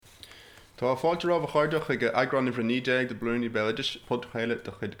Tá fáilte rá chuideach ag agran ifra níéag de blúní beidir potchéile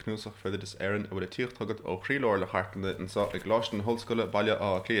de chuid cnúsach feidir is airan a bhfuil tíochttugad ó chrílóir le charcanna and sa ag gláistin hoscoile baile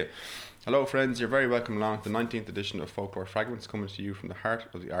á clia. Hello friends, you're very welcome along to the 19th edition of Folklore Fragments, coming to you from the heart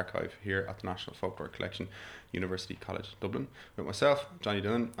of the archive here at the National Folklore Collection, University College Dublin, with myself, Johnny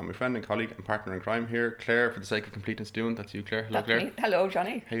Dillon, and my friend and colleague and partner in crime here, Claire, for the sake of completeness doing. That's you, Claire. Hello, That's Claire. Me. Hello,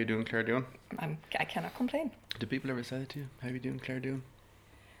 Johnny. How you doing, Claire, doing? I cannot complain. Do people ever say that to you? How you doing, Claire, doing?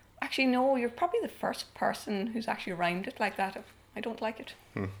 Actually, no, you're probably the first person who's actually rhymed it like that. I don't like it.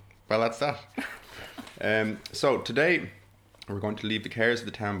 Well, that's that. So today we're going to leave the cares of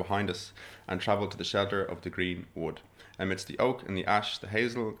the town behind us and travel to the shelter of the green wood. Amidst the oak and the ash, the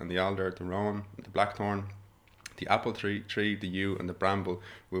hazel and the alder, the rowan, the blackthorn, the apple tree, the yew and the bramble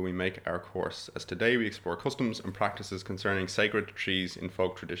will we make our course, as today we explore customs and practices concerning sacred trees in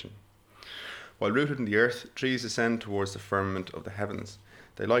folk tradition. While rooted in the earth, trees ascend towards the firmament of the heavens.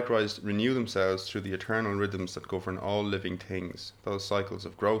 They likewise renew themselves through the eternal rhythms that govern all living things, those cycles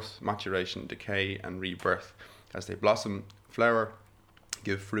of growth, maturation, decay, and rebirth, as they blossom, flower,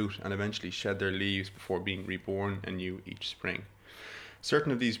 give fruit, and eventually shed their leaves before being reborn anew each spring.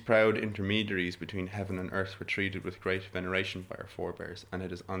 Certain of these proud intermediaries between heaven and earth were treated with great veneration by our forebears, and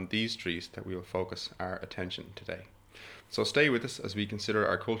it is on these trees that we will focus our attention today. So stay with us as we consider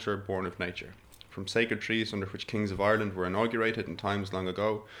our culture born of nature. From sacred trees under which kings of Ireland were inaugurated in times long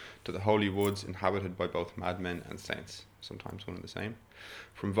ago, to the holy woods inhabited by both madmen and saints, sometimes one and the same.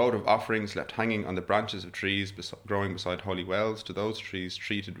 From votive offerings left hanging on the branches of trees growing beside holy wells, to those trees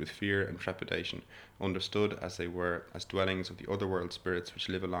treated with fear and trepidation, understood as they were as dwellings of the otherworld spirits which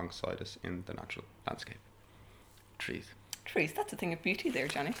live alongside us in the natural landscape. Trees. Trees, that's a thing of beauty there,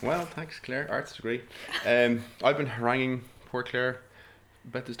 Johnny. Well, thanks, Claire. Arts degree. I've been haranguing poor Claire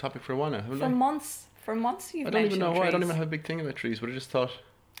about this topic for a while now, haven't I? For months you've mentioned trees. I don't even know why. I don't even have a big thing about trees, but I just thought...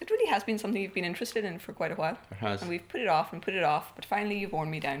 It really has been something you've been interested in for quite a while. It has. And we've put it off, but finally you've worn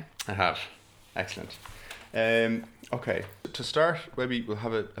me down. I have. Excellent. Okay, to start, maybe we'll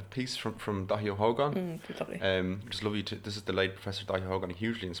have a piece from Daithí Ó Tógáin. Lovely. Just love you to, this is the late Professor Daithí Ó Tógáin, a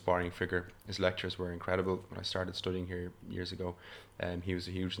hugely inspiring figure. His lectures were incredible. When I started studying here years ago, he was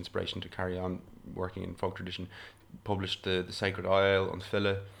a huge inspiration to carry on working in folk tradition. Published the Sacred Isle, on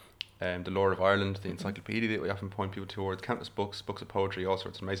Fila, the Lore of Ireland, the encyclopedia that we often point people towards, countless books of poetry, all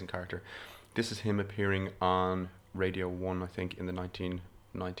sorts. Amazing character. This is him appearing on Radio 1, I think, in the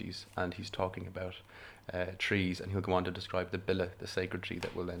 1990s, and he's talking about trees, and he'll go on to describe the Billa, the sacred tree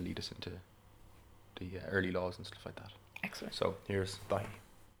that will then lead us into the early laws and stuff like that. Excellent. So here's Daithí.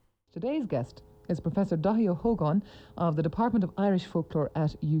 Today's guest is Professor Daithí Ó Tógáin of the Department of Irish Folklore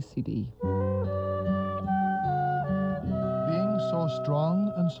at UCD. So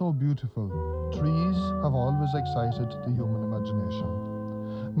strong and so beautiful, trees have always excited the human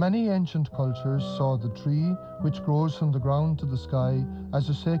imagination. Many ancient cultures saw the tree, which grows from the ground to the sky, as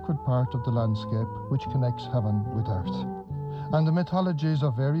a sacred part of the landscape which connects heaven with earth. And the mythologies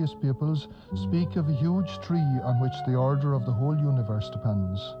of various peoples speak of a huge tree on which the order of the whole universe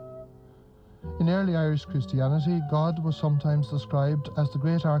depends. In early Irish Christianity, God was sometimes described as the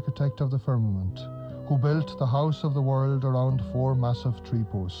great architect of the firmament, who built the house of the world around 4 massive tree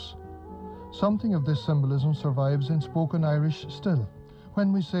posts. Something of this symbolism survives in spoken Irish still,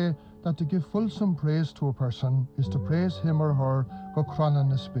 when we say that to give fulsome praise to a person is to praise him or her go cranna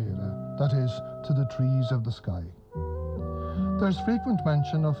na spéire, that is, to the trees of the sky. There's frequent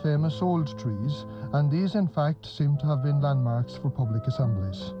mention of famous old trees, and these in fact seem to have been landmarks for public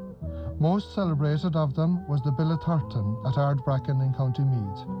assemblies. Most celebrated of them was the Billa Tartan at Ardbracken in County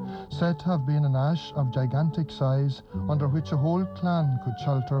Meath, said to have been an ash of gigantic size under which a whole clan could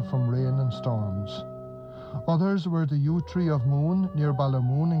shelter from rain and storms. Others were the yew tree of Moon near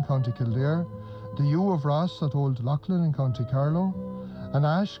Ballamoon in County Kildare, the yew of Ross at Old Loughlin in County Carlow, an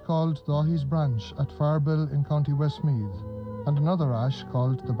ash called Daithí's Branch at Farbill in County Westmeath, and another ash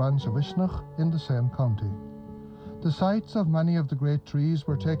called the Branch of Ishnach in the same county. The sites of many of the great trees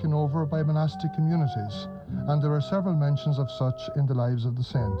were taken over by monastic communities, and there are several mentions of such in the lives of the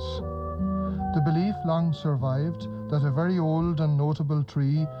saints. The belief long survived that a very old and notable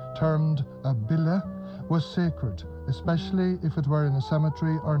tree, termed a billa, was sacred, especially if it were in a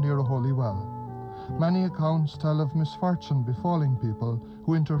cemetery or near a holy well. Many accounts tell of misfortune befalling people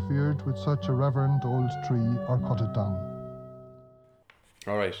who interfered with such a reverend old tree or cut it down.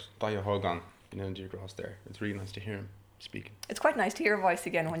 All right, Daithí Ó Tógáin. Into your grass there. It's really nice to hear him speaking. It's quite nice to hear a voice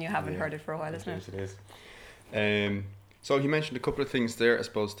again when you haven't heard it for a while, isn't it? It is. So he mentioned a couple of things there. I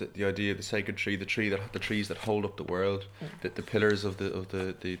suppose the idea of the sacred tree, the trees that hold up the world, the pillars of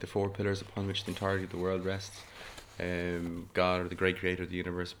the 4 pillars upon which the entirety of the world rests. God or the great creator of the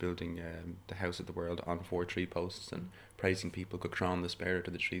universe building the house of the world on 4 tree posts and praising people, Gukran, the spirit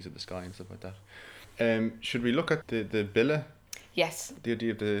of the trees of the sky and stuff like that. Should we look at the Billa? Yes, The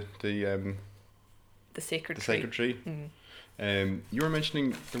idea of the sacred tree. sacred tree. You were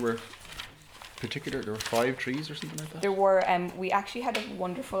mentioning there were 5 trees or something like that. There were, we actually had a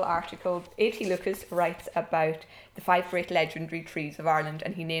wonderful article. A.T. Lucas writes about the 5 great legendary trees of Ireland,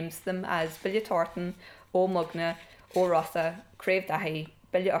 and he names them as Billa Torton, O Mugna, O Rotha, Crave Dahi,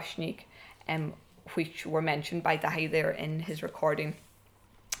 Billa Ushnig, which were mentioned by Dahi there in his recording.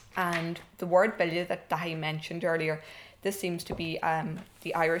 And the word Billa that Dahi mentioned earlier, this seems to be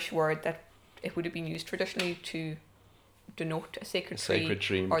the Irish word that it would have been used traditionally to denote a sacred tree,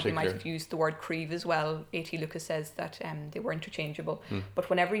 in or they particular. might have used the word creve as well. A.T. Lucas says that they were interchangeable. But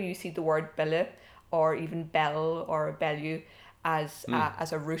whenever you see the word billa or even bell or bellu as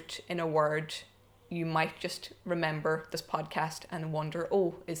a root in a word, you might just remember this podcast and wonder,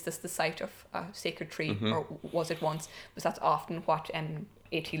 oh, is this the site of a sacred tree, or was it once? Because that's often what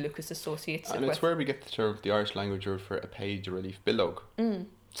A.T. Lucas associates it And with. it's where we get the term, the Irish language word for a page or a leaf, billog. The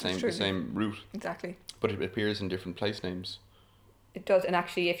same root, Exactly. but it appears in different place names. It does, and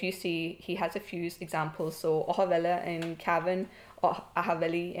actually, if you see, he has a few examples. So Ohavilla in Cavan,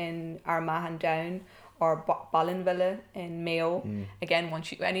 Ahavili in Armagh and Down, or Ballinvilla in Mayo. Again,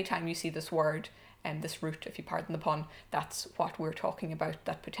 anytime you see this word and this root, if you pardon the pun, that's what we're talking about.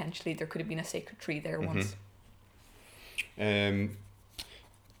 That potentially there could have been a sacred tree there once.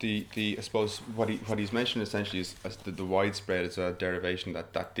 I suppose what he's mentioned essentially is as the widespread is a derivation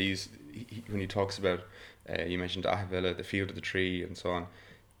that these when he talks about you mentioned Ahavilla, the field of the tree and so on,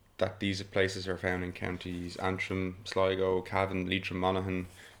 that these places are found in counties Antrim, Sligo, Cavan, Leitrim, Monaghan,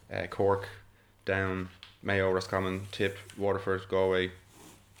 Cork, Down, Mayo, Roscommon, Tip, Waterford, Galway,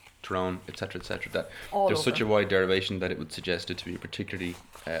 Tyrone, etc., etc. That All there's over. such a wide derivation that it would suggest it to be a particularly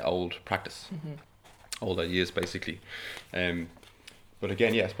old practice, old ideas basically. But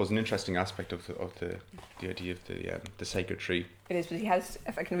again, yeah, I suppose an interesting aspect of the idea of the sacred tree. It is, but he has,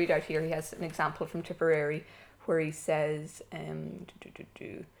 if I can read out here, he has an example from Tipperary where he says, in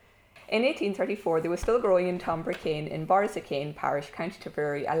 1834, there was still growing in Tombracane in Borrisacane parish, County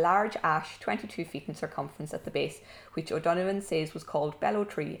Tipperary, a large ash 22 feet in circumference at the base, which O'Donovan says was called Bellow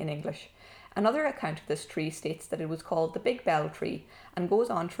Tree in English. Another account of this tree states that it was called the Big Bell Tree, and goes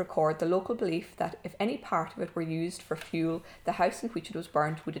on to record the local belief that if any part of it were used for fuel, the house in which it was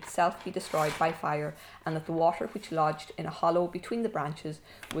burnt would itself be destroyed by fire, and that the water which lodged in a hollow between the branches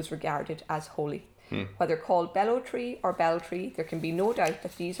was regarded as holy. Whether called Bellow Tree or Bell Tree, there can be no doubt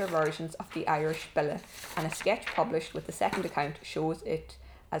that these are versions of the Irish Billa, and a sketch published with the second account shows it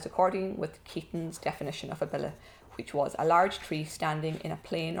as according with Keaton's definition of a Billa, which was a large tree standing in a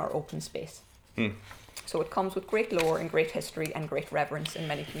plain or open space. So it comes with great lore and great history and great reverence in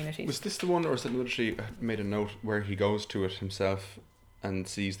many communities. Was this the one, or is it another tree? Made a note where he goes to it himself and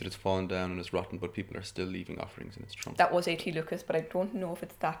sees that it's fallen down and is rotten, but people are still leaving offerings in its trunk. That was A.T. Lucas, but I don't know if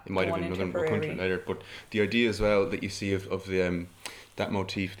it's that. It might have one been in another country Tipperary. later, but the idea as well that you see of the that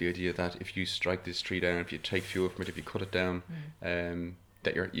motif, the idea that if you strike this tree down, if you take fuel from it, if you cut it down,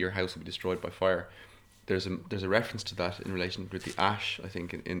 that your house will be destroyed by fire. There's a reference to that in relation with the ash, I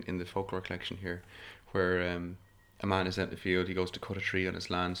think, in the folklore collection here, where a man is out in the field, he goes to cut a tree on his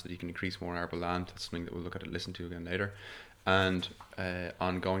land so that he can increase more arable land. That's something that we'll look at and listen to again later. And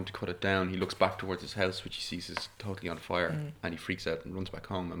on going to cut it down, he looks back towards his house, which he sees is totally on fire, and he freaks out and runs back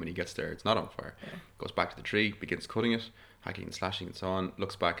home. And when he gets there, it's not on fire. Goes back to the tree, begins cutting it, hacking and slashing and so on,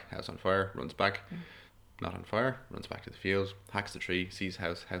 looks back, house on fire, runs back, not on fire, runs back to the field, hacks the tree, sees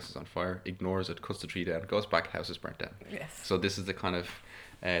house is on fire, ignores it, cuts the tree down, goes back, house is burnt down. Yes. So this is the kind of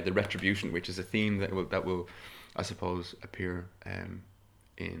the retribution, which is a theme that will I suppose appear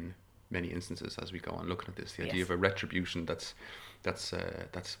in many instances as we go on looking at this. The idea Yes. of a retribution that's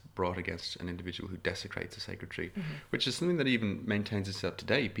brought against an individual who desecrates a sacred tree, which is something that even maintains itself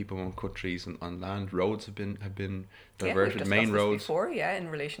today. People won't cut trees on land. Roads have been We've diverted, main discussed this roads. before, in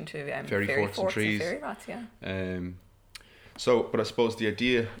relation to Fairy forts and trees. fairy rats, But I suppose the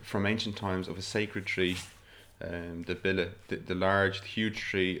idea from ancient times of a sacred tree, the billa, the large, huge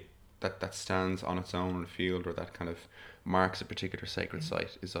tree that stands on its own in a field, or that kind of marks a particular sacred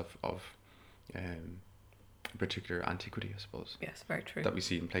site, is of particular antiquity, I suppose. Yes, very true. That we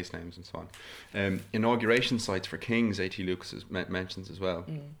see in place names and so on. Inauguration sites for kings, A.T. Lucas mentions as well.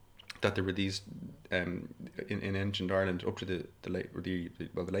 That there were these in ancient Ireland up to the late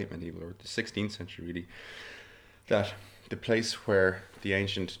medieval or the 16th century really, that the place where the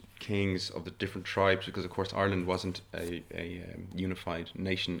ancient kings of the different tribes, because of course Ireland wasn't a unified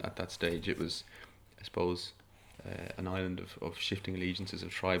nation at that stage, it was, I suppose, an island of shifting allegiances, of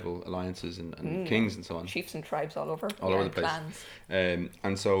tribal alliances and kings and so on. Chiefs and tribes all over. All over the place. Clans.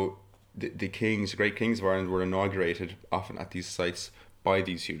 And so the great kings of Ireland were inaugurated often at these sites by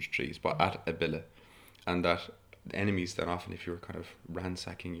these huge trees, but at a billa. And that the enemies then often, if you were kind of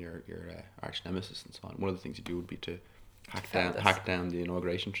ransacking your arch nemesis and so on, one of the things you do would be to hack down the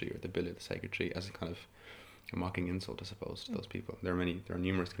inauguration tree or the billa, the sacred tree, as a kind of a mocking insult, I suppose, to those people. There are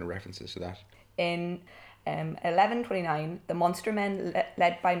numerous kind of references to that. In 1129, the Munster men,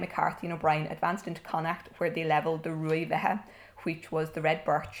 led by McCarthy and O'Brien, advanced into Connacht, where they levelled the Rui Vehe, which was the red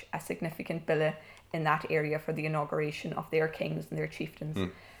birch, a significant billa in that area for the inauguration of their kings and their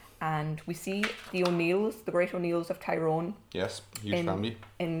chieftains. And we see the O'Neills, the great O'Neills of Tyrone. Yes, huge family.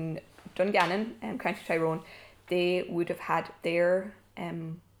 In Dungannon, County Tyrone, they would have had their, I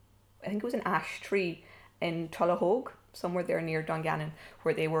think it was an ash tree in Tullahogue, somewhere there near Dungannon,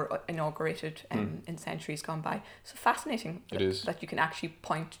 where they were inaugurated in centuries gone by. So fascinating that you can actually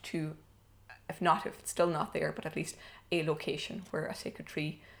point to, if it's still not there, but at least a location where a sacred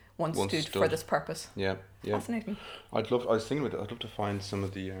tree once stood for this purpose. Yeah. Fascinating. I was thinking about it. I'd love to find some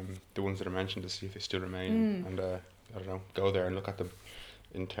of the ones that are mentioned to see if they still remain, and I don't know, go there and look at them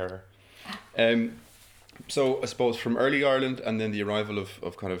in terror. So I suppose from early Ireland and then the arrival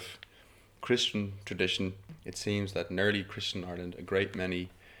of kind of Christian tradition, it seems that in early Christian Ireland, a great many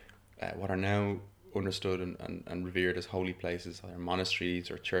what are now understood and revered as holy places, either monasteries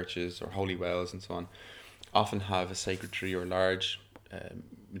or churches or holy wells and so on, often have a sacred tree or large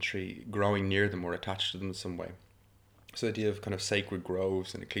tree growing near them or attached to them in some way. So the idea of kind of sacred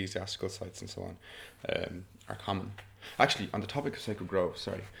groves and ecclesiastical sites and so on are common. Actually, on the topic of sacred groves,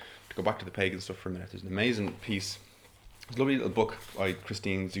 to go back to the pagan stuff for a minute, there's an amazing piece. It's a lovely little book by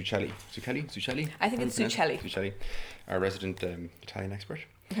Christine Zucchelli. Zucchelli? I think it's Zucchelli. Zucchelli, our resident Italian expert,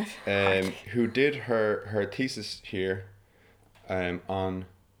 who did her thesis here on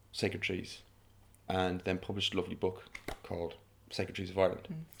sacred trees, and then published a lovely book called Sacred Trees of Ireland.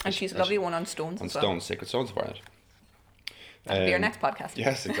 And she's a lovely one on stones as well. Sacred Stones of Ireland. That'll be our next podcast.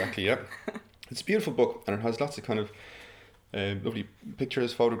 Yes, exactly, yeah. It's a beautiful book, and it has lots of kind of lovely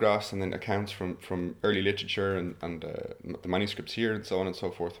pictures, photographs, and then accounts from early literature and the manuscripts here and so on and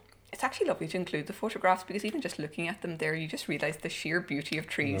so forth. It's actually lovely to include the photographs, because even just looking at them there, you just realise the sheer beauty of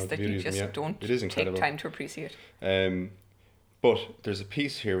trees that you just don't take time to appreciate. But there's a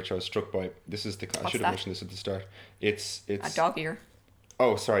piece here which I was struck by. This is I should have mentioned this at the start. It's a dog ear.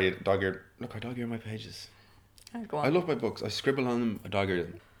 Oh, sorry, a dog ear. Look, I dog ear my pages. Go on. I love my books. I scribble on them. I dog ear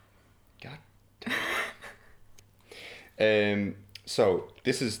them. God. So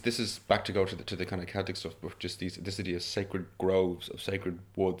this is back to go to the kind of Celtic stuff, but just this idea of sacred groves, of sacred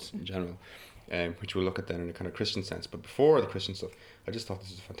woods in general, which we'll look at then in a kind of Christian sense. But before the Christian stuff, I just thought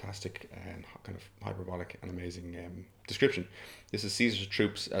this was a fantastic and kind of hyperbolic and amazing description. This is Caesar's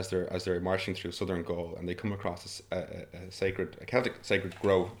troops as they're marching through southern Gaul, and they come across a Celtic sacred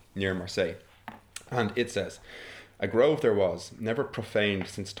grove near Marseille, and it says, "A grove there was, never profaned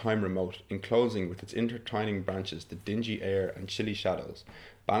since time remote, enclosing with its intertwining branches the dingy air and chilly shadows,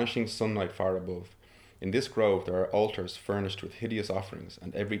 banishing sunlight far above. In this grove there are altars furnished with hideous offerings,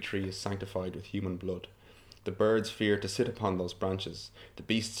 and every tree is sanctified with human blood. The birds fear to sit upon those branches, the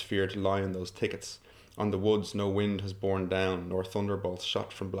beasts fear to lie in those thickets. On the woods no wind has borne down, nor thunderbolts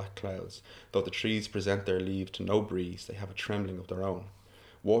shot from black clouds. Though the trees present their leaves to no breeze, they have a trembling of their own.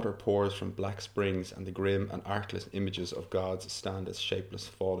 Water pours from black springs, and the grim and artless images of gods stand as shapeless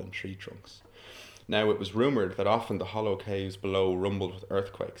fallen tree trunks. Now it was rumoured that often the hollow caves below rumbled with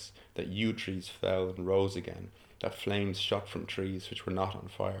earthquakes, that yew trees fell and rose again, that flames shot from trees which were not on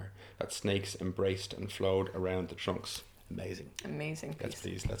fire, that snakes embraced and flowed around the trunks." Amazing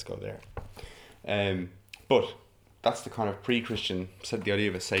piece. Let's go there. But that's the kind of pre-Christian, the idea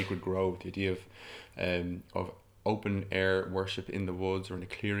of a sacred grove, the idea of open air worship in the woods, or in a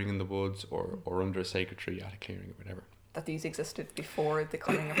clearing in the woods, or under a sacred tree at a clearing or whatever. That these existed before the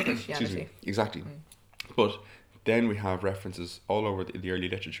coming of Christianity. Exactly. But then we have references all over the early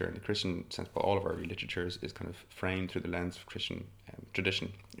literature, in the Christian sense, but all of our early literature is kind of framed through the lens of Christian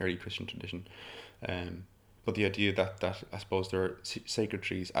tradition, early Christian tradition. But the idea that I suppose there are sacred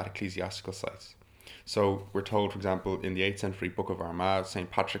trees at ecclesiastical sites. So we're told, for example, in the 8th century Book of Armagh,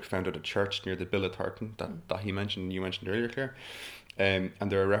 St. Patrick founded a church near the Bill of Turton that you mentioned earlier, Claire. And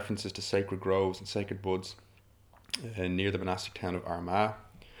there are references to sacred groves and sacred woods near the monastic town of Armagh.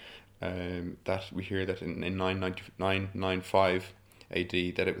 That we hear that in 995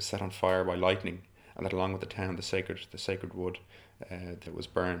 AD that it was set on fire by lightning, and that along with the town the sacred wood that was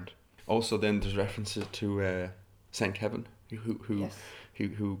burned. Also, then there's references to Saint Kevin,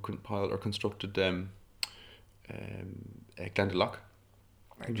 who compiled or constructed Glendalough,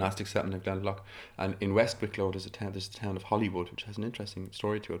 Right. monastic settlement of Glendalough. And in West Wicklow, there's the town of Hollywood, which has an interesting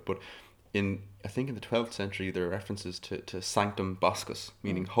story to it. But I think in the 12th century, there are references to Sanctum Boscus,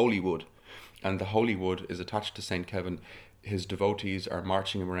 meaning holy wood. And the holy wood is attached to St. Kevin. His devotees are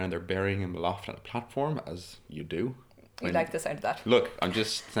marching him around. They're burying him aloft on a platform, as you do. You like the sound of that. Look, I'm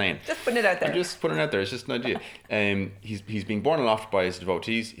just saying. Just putting it out there. I'm just putting it out there. It's just an idea. He's being borne aloft by his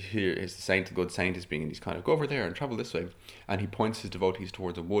devotees. Here is the saint, the good saint, is being. And he's kind of go over there and travel this way, and he points his devotees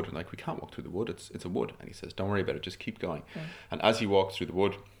towards a wood. And like, we can't walk through the wood. It's a wood. And he says, don't worry about it. Just keep going. And as he walks through the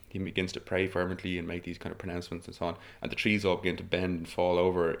wood, he begins to pray fervently and make these kind of pronouncements and so on. And the trees all begin to bend and fall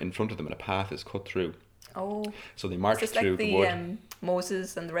over in front of them, and a path is cut through. Oh. So they march Is this through like the wood.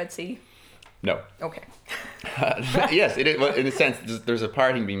 Moses and the Red Sea? No. Okay. Yes, it is. Well, in a sense, there's a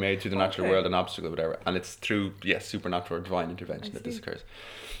parting being made through the natural Okay. world, an obstacle, whatever, and it's through supernatural or divine intervention that this occurs.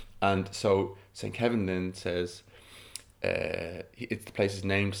 And so Saint Kevin then says, the place is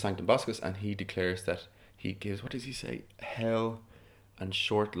named Sanctum Boscus, and he declares that he gives, what does he say? Hell and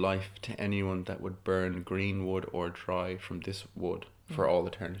short life to anyone that would burn green wood or dry from this wood for all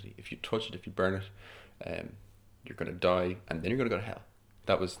eternity. If you touch it, if you burn it, you're going to die, and then you're going to go to hell.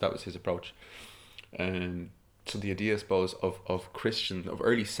 That was his approach. So the idea, I suppose, of Christians, of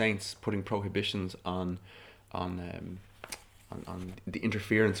early saints putting prohibitions on the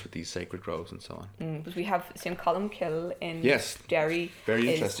interference with these sacred groves and so on. Because we have St. Columkill in Yes, Derry.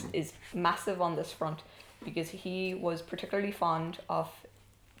 very interesting. Is massive on this front, because he was particularly fond of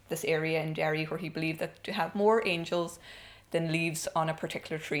this area in Derry, where he believed that to have more angels than leaves on a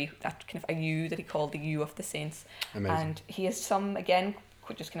particular tree, that kind of a yew that he called the yew of the saints. Amazing. And he has some, again,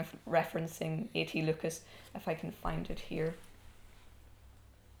 just kind of referencing A.T. Lucas, if I can find it here.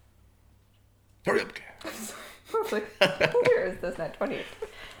 Hurry up. I was like, where is this now? 28.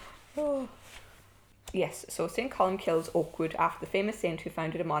 Oh. Yes, so St. Columkill's Oakwood, after the famous saint who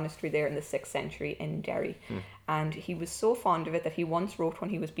founded a monastery there in the 6th century in Derry. And he was so fond of it that he once wrote when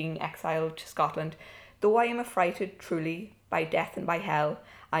he was being exiled to Scotland, "Though I am affrighted truly by death and by hell,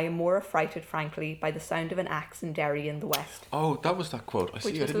 I am more affrighted, frankly, by the sound of an axe in Derry in the west." Oh, that was that quote. I Which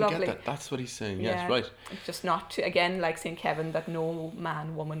see. I was didn't lovely. get that. That's what he's saying. Yes, right. It's just not to, again, like St. Kevin, that no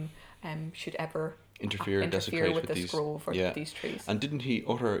man, woman should ever Interfere and desecrate with this these grove or these trees. And didn't he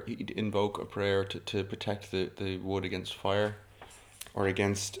invoke a prayer to protect the wood against fire, or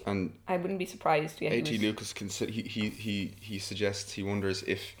against? And I wouldn't be surprised. Yeah, A.T. Lucas he suggests, he wonders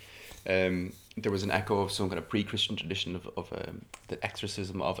if there was an echo of some kind of pre-Christian tradition of the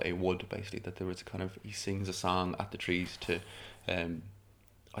exorcism of a wood, basically, that there was a kind of, he sings a song at the trees to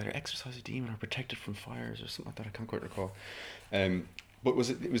either exorcise a demon or protect it from fires or something like that. I can't quite recall. But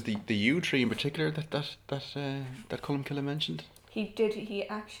it was the yew tree in particular that Columkilla mentioned? He did. He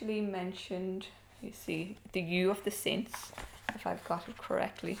actually mentioned, you see, the yew of the saints, if I've got it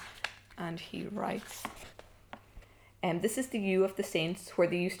correctly. And he writes, "This is the yew of the saints, where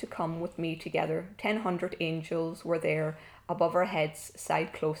they used to come with me together. 100 angels were there, above our heads,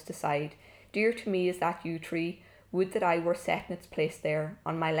 side close to side. Dear to me is that yew tree. Would that I were set in its place there.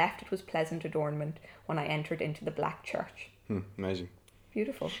 On my left it was pleasant adornment when I entered into the black church." Amazing.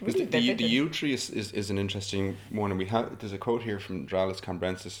 Beautiful. Because Really the vivid. yew tree is an interesting one, and there's a quote here from Dralis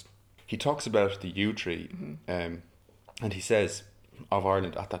Cambrensis. He talks about the yew tree, and he says of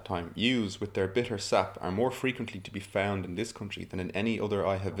Ireland at that time, "Yews with their bitter sap are more frequently to be found in this country than in any other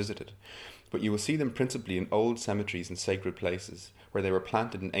I have visited, but you will see them principally in old cemeteries and sacred places, where they were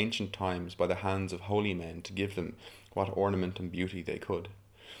planted in ancient times by the hands of holy men to give them what ornament and beauty they could."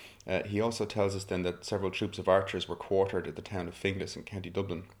 He also tells us then that several troops of archers were quartered at the town of Finglas in County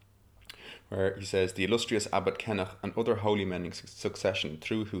Dublin, where he says, "The illustrious Abbot Kenneth and other holy men in succession,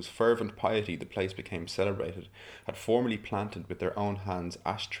 through whose fervent piety the place became celebrated, had formerly planted with their own hands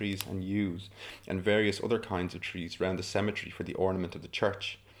ash trees and yews, and various other kinds of trees round the cemetery for the ornament of the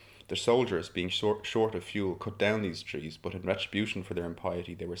church. The soldiers, being short of fuel, cut down these trees, but in retribution for their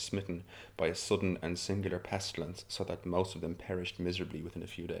impiety they were smitten by a sudden and singular pestilence, so that most of them perished miserably within a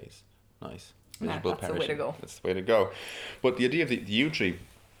few days." Nice. Miserable that's the way to perishing. go. That's the way to go. But the idea of the yew tree,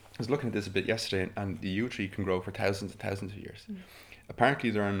 I was looking at this a bit yesterday, and the yew tree can grow for thousands and thousands of years. Apparently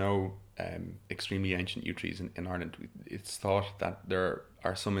there are no extremely ancient yew trees in Ireland. It's thought that there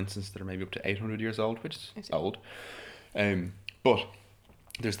are some instances that are maybe up to 800 years old, which is old. But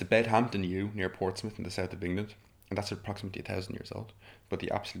there's the Bedhampton yew near Portsmouth in the south of England, and that's approximately 1,000 years old. But the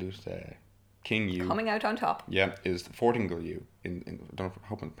absolute king yew, Coming out on top. is the Fortingal yew I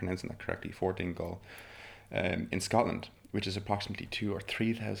hope I'm pronouncing that correctly, Fortingal, in Scotland, which is approximately 2,000 or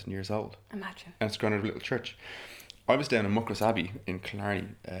 3,000 years old. Imagine. And it's grown out of a little church. I was down in Muckross Abbey in Killarney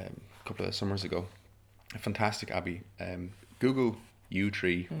a couple of summers ago, a fantastic abbey. Google yew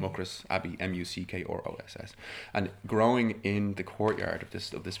tree Muckross Abbey, Muckross, and growing in the courtyard of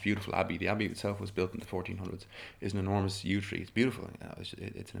this beautiful abbey. The abbey itself was built in the 1400s. Is an enormous yew tree. It's beautiful.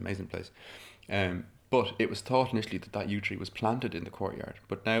 It's an amazing place. But it was thought initially that yew tree was planted in the courtyard,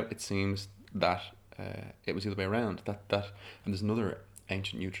 but now it seems that it was the other way around. And there's another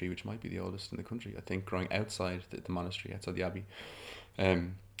ancient yew tree which might be the oldest in the country, I think, growing outside the monastery, outside the abbey.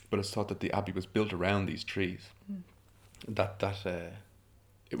 But it's thought that the abbey was built around these trees.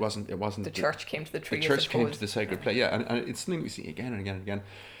 It wasn't The church came to the tree. The church came to the sacred place. Yeah, and it's something we see again and again and again,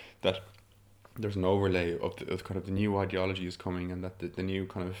 that there's an overlay of kind of the new ideology is coming, and that the new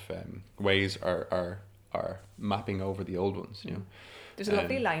kind of ways are mapping over the old ones. You know, there's a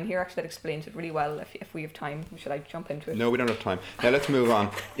lovely line here actually that explains it really well. If we have time, should I jump into it? No, we don't have time. Now let's move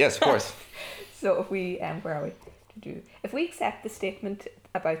on. Yes, of course. So if we where are we? If we accept the statement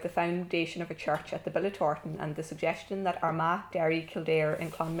about the foundation of a church at the Billitorton and the suggestion that Armagh, Derry, Kildare and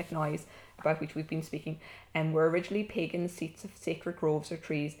Clonmacnoise, about which we've been speaking, were originally pagan seats of sacred groves or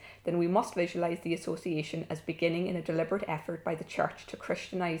trees, then we must visualise the association as beginning in a deliberate effort by the church to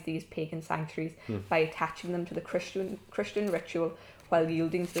Christianise these pagan sanctuaries by attaching them to the Christian ritual while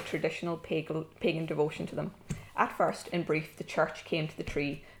yielding to the traditional pagan devotion to them. At first, in brief, the church came to the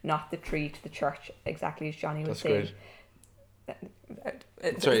tree, not the tree to the church, exactly as Johnny was saying.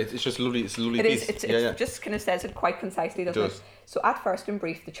 Great. Sorry, it's just lovely. It's a lovely piece. It just kind of says it quite concisely, doesn't it? So at first, in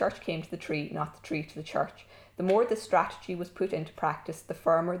brief, the church came to the tree, not the tree to the church. The more this strategy was put into practice, the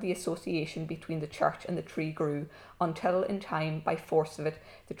firmer the association between the church and the tree grew, until in time, by force of it,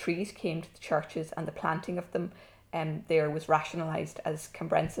 the trees came to the churches and the planting of them there was rationalised, as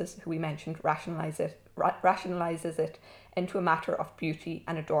Cambrensis, who we mentioned, rationalises it into a matter of beauty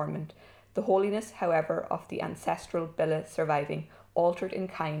and adornment. The holiness, however, of the ancestral billa surviving, altered in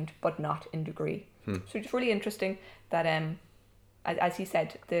kind but not in degree. So it's really interesting that, as he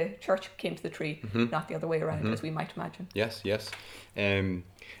said, the church came to the tree, not the other way around, as we might imagine. Yes. And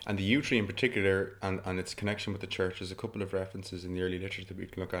the yew tree in particular, and its connection with the church, there's a couple of references in the early literature that we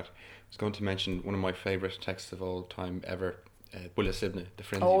can look at. I was going to mention one of my favourite texts of all time ever, Bulla Sibna, The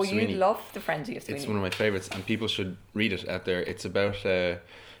Frenzy of Sweeney. You love The Frenzy of Sweeney. It's one of my favourites, and people should read it out there. It's about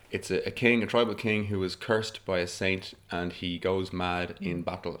it's a king, a tribal king, who was cursed by a saint, and he goes mad in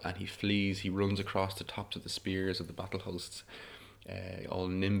battle, and he flees. He runs across the tops of the spears of the battle hosts, all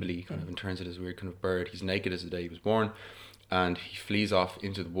nimbly, kind of, and turns into this weird kind of bird. He's naked as the day he was born, and he flees off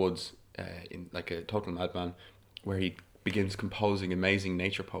into the woods in like a total madman, where he begins composing amazing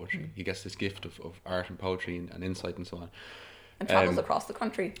nature poetry. He gets this gift of art and poetry and insight and so on. And travels across the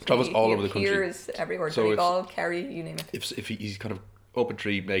country. Travels all over the country. He appears everywhere. Donegal, Kerry, you name it. If he's kind of up a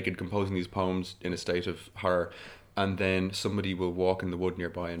tree naked composing these poems in a state of horror, and then somebody will walk in the wood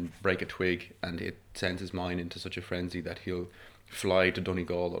nearby and break a twig, and it sends his mind into such a frenzy that he'll fly to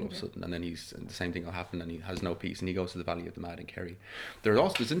Donegal all of a sudden, and then the same thing will happen, and he has no peace, and he goes to the Valley of the Mad in Kerry.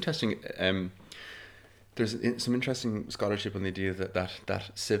 There's interesting there's some interesting scholarship on the idea that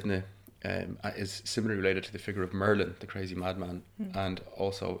Sibna is similarly related to the figure of Merlin, the crazy madman, and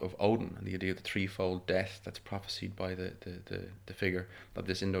also of Odin, and the idea of the threefold death that's prophesied by the figure of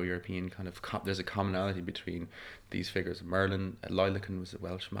this Indo-European kind of there's a commonality between these figures. Merlin, Lilachan was a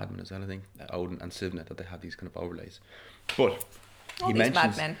Welsh madman as well, I think, Odin and Sibna, that they have these kind of overlays. But he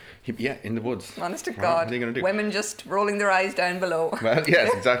mentions madmen. In the woods. Honest to God, what are you gonna do? Women just rolling their eyes down below. Well,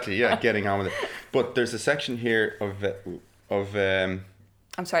 yes, exactly. Yeah, getting on with it. But there's a section here of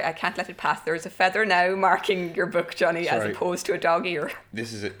I'm sorry, I can't let it pass. There is a feather now marking your book, Johnny, as opposed to a dog ear.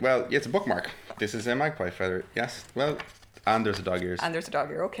 This is it. Well, it's a bookmark. This is a magpie feather. Yes. Well, and there's a dog ears. And there's a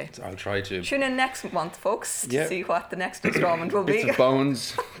dog ear. Okay. So I'll try to tune in next month, folks, to see what the next installment will be. It's the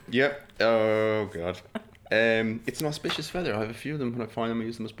bones. Yep. Oh God. It's an auspicious feather. I have a few of them. When I find them, I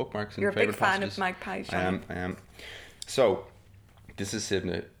use them as bookmarks. You're a big fan of magpies, Johnny. I am. So, this is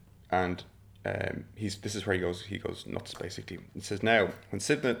Sibna, and this is where he goes nuts, basically. It says, now, when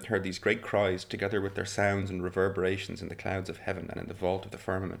Sibna heard these great cries, together with their sounds and reverberations in the clouds of heaven and in the vault of the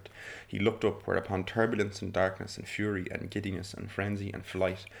firmament, he looked up, whereupon turbulence and darkness and fury and giddiness and frenzy and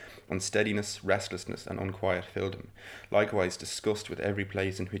flight, unsteadiness, restlessness and unquiet filled him, likewise disgust with every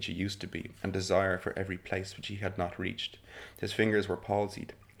place in which he used to be, and desire for every place which he had not reached. His fingers were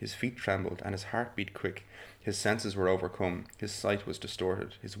palsied, his feet trembled, and his heart beat quick. His senses were overcome, his sight was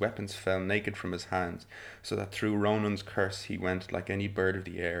distorted, his weapons fell naked from his hands, so that through Ronan's curse he went like any bird of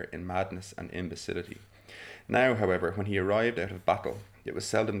the air in madness and imbecility. Now, however, when he arrived out of battle, it was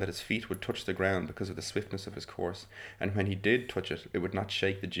seldom that his feet would touch the ground because of the swiftness of his course, and when he did touch it, it would not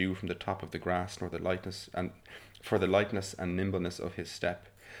shake the dew from the top of the grass, nor the lightness and nimbleness of his step.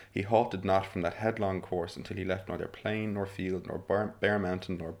 He halted not from that headlong course until he left neither plain nor field, nor bare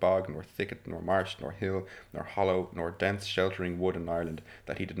mountain, nor bog, nor thicket, nor marsh, nor hill, nor hollow, nor dense sheltering wood in Ireland,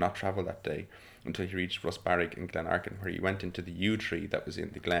 that he did not travel that day, until he reached Rusbarrig in Glenarkin, where he went into the yew tree that was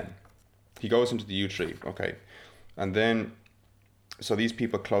in the glen. He goes into the yew tree, okay, and then, so these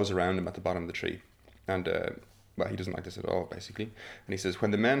people close around him at the bottom of the tree, and well, he doesn't like this at all, basically. And he says,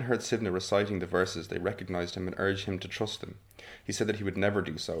 when the men heard Sivna reciting the verses, they recognized him and urged him to trust them. He said that he would never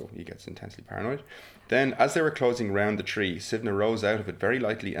do so. He gets intensely paranoid. Then, as they were closing round the tree, Sivna rose out of it very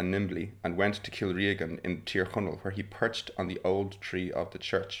lightly and nimbly and went to Kilreagan in Tir Chunnel, where he perched on the old tree of the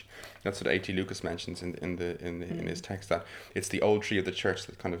church. That's what A.T. Lucas mentions in his text, that it's the old tree of the church,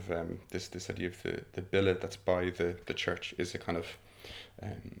 that kind of this idea of the billet that's by the church is a kind of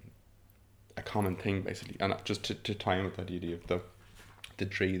a common thing, basically, and just to tie in with that idea of the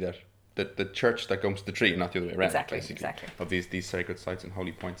tree that the church that comes to the tree, not the other way around. Exactly. Of these sacred sites and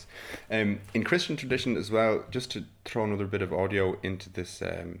holy points. In Christian tradition as well, just to throw another bit of audio into this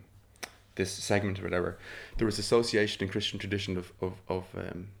this segment or whatever, there was association in Christian tradition of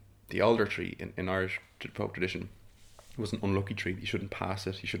the alder tree in Irish folk tradition. It was an unlucky tree. You shouldn't pass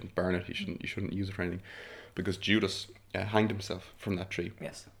it. You shouldn't burn it. You shouldn't use it for anything, because Judas hanged himself from that tree.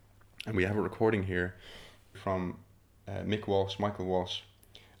 Yes. And we have a recording here from Michael Walsh,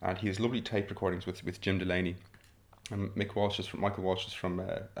 and he has lovely tape recordings with Jim Delaney. And Michael Walsh is from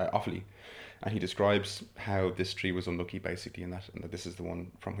Offaly, and he describes how this tree was unlucky, basically, and that this is the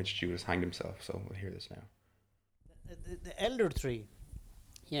one from which Judas hanged himself. So we'll hear this now. The elder tree.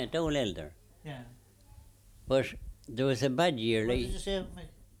 Yeah, the old elder. Yeah. But there was a bad year. What did you say?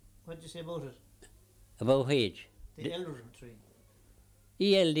 What did you say about it? About which? The elder tree.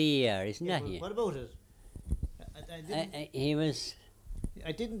 ELDER, isn't that here? What about it? I didn't. He was.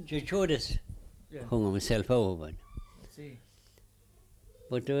 I didn't. Judas hung himself over. Let's see.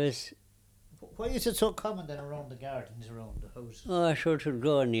 But there was. Why is it so common then around the gardens, around the house? Oh, sure, it would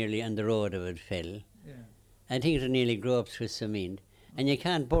grow nearly on the road if it fell. Yeah. I think it would nearly grow up through cement. And you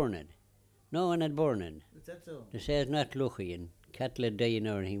can't burn it. No one had burned it. Is that so? They say it's not lucky and cattle had died and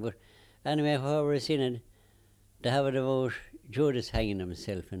everything. But anyway, whoever has seen it, they have it about Judas hanging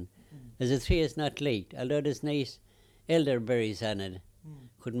himself. And as a tree is not liked, although there's nice elderberries on it,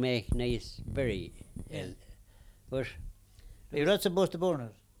 could make nice berry. But you're not supposed to burn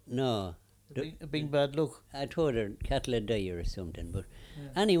it? No. A big bad look. I told her cattle had died or something. But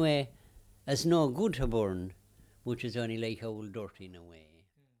anyway, it's no good to burn, which is only like old dirt in a way.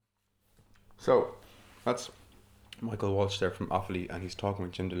 So, that's Michael Walsh there from Offaly, and he's talking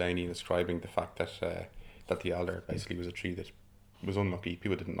with Jim Delaney and describing the fact that that the alder basically was a tree that was unlucky,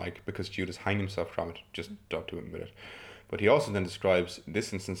 people didn't like, because Judas hanged himself from it. Just don't do it with it. But he also then describes, in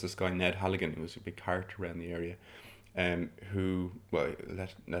this instance, this guy Ned Halligan, who was a big character around the area, who, well,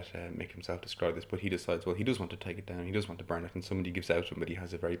 let make himself describe this, but he decides, well, he does want to take it down, he does want to burn it, and somebody gives out to him, but he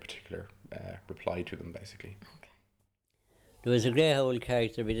has a very particular reply to them, basically. Okay. There was a grey old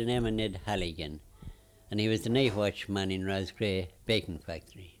character by the name of Ned Halligan, and he was the night watchman in Rosgrey Bacon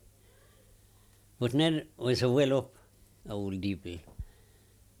Factory. But Ned was a well-up old deeple,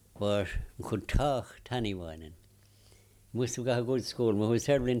 but could talk to anyone, and must have got a good school, but was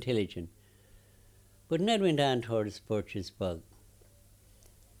terribly intelligent. But Ned went on towards Birch's Bog.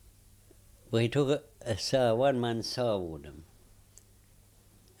 But he took a saw, one-man saw with him,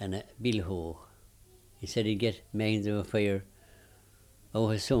 and a bill hoe. He said he'd get means of a fire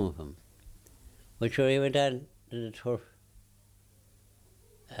over some of them. But sure, he went on to the turf,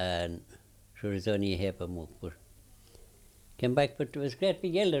 and sure, it was only a heap of muck, but came back, but there was great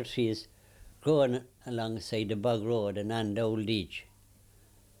big elder trees growing alongside the bog road and on the old ditch.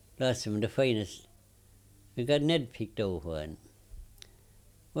 Lots of them, the finest. We got Ned picked out one.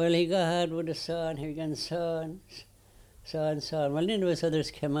 Well, he got hard with the saw, and he began sawing. Well, then there was others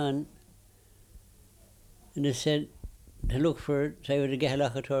came on, and they said, to look for it, so I would get a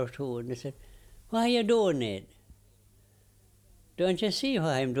lot of turf too, and they said, "What are you doing, Ned? Don't you see what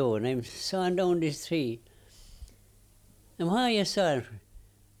I'm doing? I'm sawing down this tree." "And why are you sawing?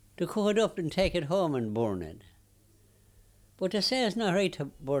 To cut it up and take it home and burn it." "But they say it's not right to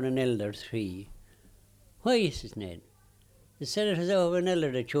burn an elder tree." "Why?" says Ned. "They said it was over an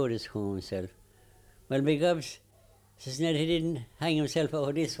elder that Judas hung himself." "Well, big ups," says Ned, "he didn't hang himself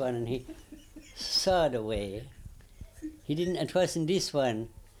over this one, and he sawed away. He didn't, it wasn't this one,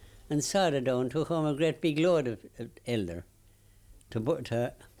 and sawed it down, took home a great big load of elder to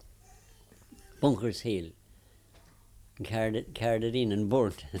Bunker's Hill, and carried it in and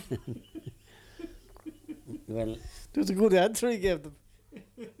burnt. Well, It was a good answer he gave them.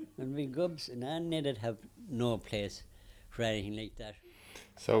 and big ups, and Ned would have no place for anything like that.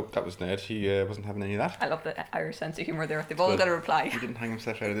 So that was Ned. He wasn't having any of that. I love the Irish sense of humour there. They've all Good. got a reply. He didn't hang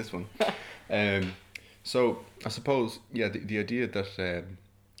himself out of this one. So I suppose, the idea that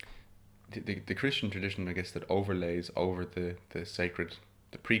the Christian tradition, I guess, that overlays over the sacred,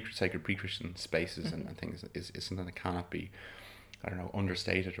 sacred pre-Christian spaces and things is something that cannot be, I don't know,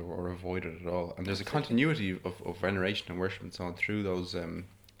 understated or avoided at all. And there's a continuity of veneration and worship and so on through those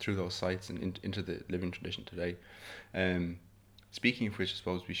sites and into the living tradition today. Speaking of which, I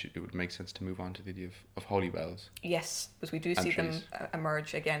suppose it would make sense to move on to the idea of holy wells. Yes, because we do see them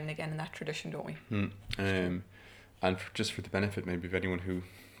emerge again and again in that tradition, don't we? And just for the benefit maybe of anyone who,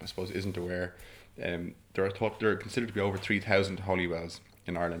 I suppose, isn't aware, there are considered to be over 3,000 holy wells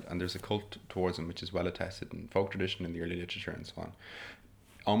in Ireland, and there's a cult towards them which is well attested in folk tradition, in the early literature and so on.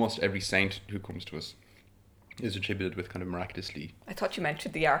 Almost every saint who comes to us is attributed with kind of miraculously. I thought you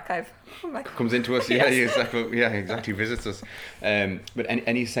mentioned the archive. Comes into us, Yes. exactly, visits us. But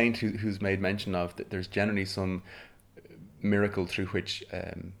any saint who's made mention of, that there's generally some miracle through which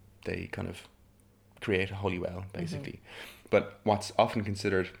they kind of create a holy well, basically. But what's often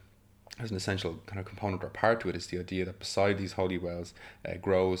considered as an essential kind of component or part to it is the idea that beside these holy wells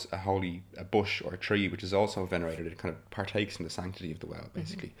grows a bush or a tree which is also venerated. It kind of partakes in the sanctity of the well,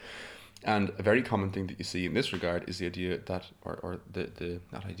 basically. And a very common thing that you see in this regard is the idea that, or the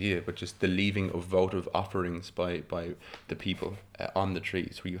not idea, but just the leaving of votive offerings by the people on the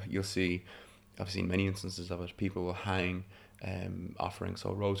trees. Where you'll see, I've seen many instances of it, people will hang offerings,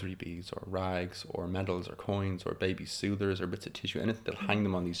 so rosary beads or rags or medals or coins or baby soothers or bits of tissue, anything, they'll hang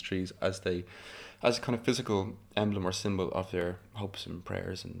them on these trees as a kind of physical emblem or symbol of their hopes and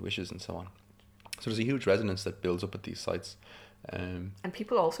prayers and wishes and so on. So there's a huge resonance that builds up at these sites. And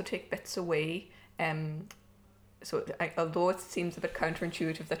people also take bits away. So although it seems a bit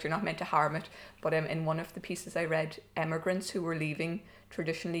counterintuitive that you're not meant to harm it, but in one of the pieces I read, immigrants who were leaving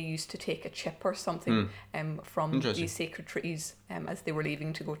traditionally used to take a chip or something from these sacred trees as they were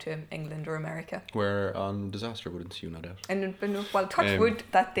leaving to go to England or America. Where on disaster would ensue, no doubt. And well, touch wood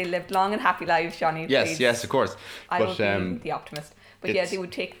that they lived long and happy lives, Johnny. Yes, please. yes, of course. I But will be the optimist. But yeah, they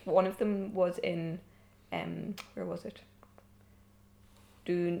would take, one of them was in, where was it?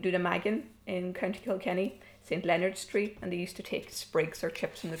 Dunamagan in County Kilkenny, St Leonard's Street, and they used to take sprigs or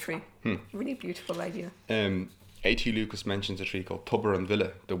chips from the tree. Really beautiful idea. A.T. Lucas mentions a tree called Tubber and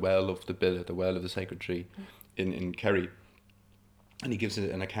Villa, the well of the Billa, the well of the sacred tree, in Kerry, and he gives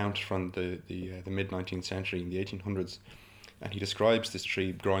an account from the mid-19th century, in the 1800s, and he describes this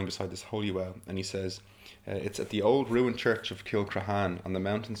tree growing beside this holy well, and he says, it's at the old ruined church of Kilcrahan on the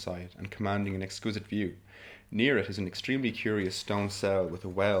mountainside and commanding an exquisite view. Near it is an extremely curious stone cell with a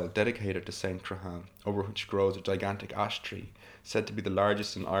well dedicated to Saint Crahan, over which grows a gigantic ash tree, said to be the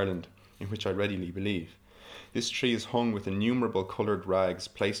largest in Ireland, in which I readily believe. This tree is hung with innumerable coloured rags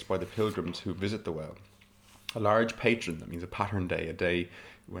placed by the pilgrims who visit the well. A large patron, that means a pattern day, a day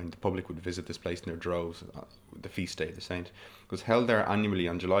when the public would visit this place in their droves, the feast day of the saint, was held there annually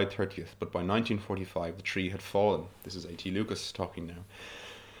on July 30th, but by 1945 the tree had fallen. This is A.T. Lucas talking now.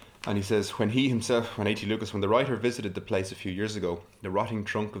 And he says, when the writer visited the place a few years ago, the rotting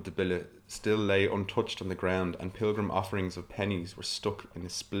trunk of the Billa still lay untouched on the ground, and pilgrim offerings of pennies were stuck in a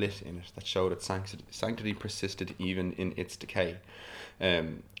split in it that showed its sanctity persisted even in its decay.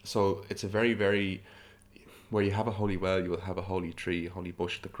 So it's a very, very, where you have a holy well, you will have a holy tree, a holy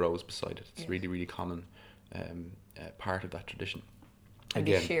bush that grows beside it. It's really, really common part of that tradition. And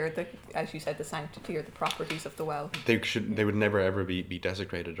Again, they share as you said, the sanctity or the properties of the well. They would never ever be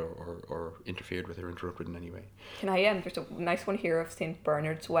desecrated or interfered with or interrupted in any way. Can I there's a nice one here of St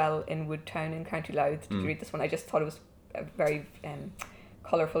Bernard's Well in Woodtown in County Louth. Did you read this one? I just thought it was a very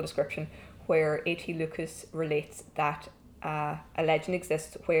colourful description, where A.T. Lucas relates that a legend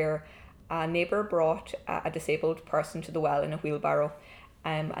exists where a neighbour brought a disabled person to the well in a wheelbarrow.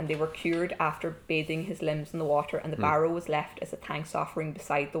 And they were cured after bathing his limbs in the water, and the barrow was left as a thanks offering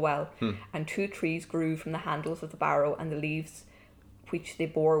beside the well. And 2 trees grew from the handles of the barrow, and the leaves which they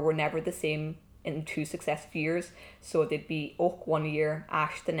bore were never the same in 2 successive years. So they'd be oak one year,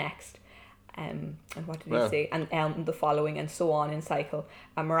 ash the next, and what did he say? And elm the following, and so on in cycle.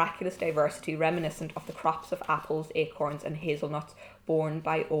 A miraculous diversity reminiscent of the crops of apples, acorns, and hazelnuts borne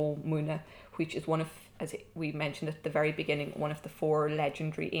by O Muna, which is one of, as we mentioned at the very beginning, one of the 4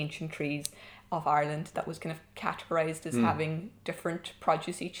 legendary ancient trees of Ireland that was kind of categorised as having different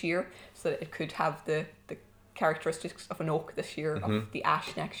produce each year, so that it could have the characteristics of an oak this year, of the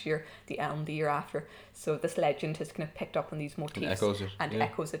ash next year, the elm the year after. So this legend has kind of picked up on these motifs and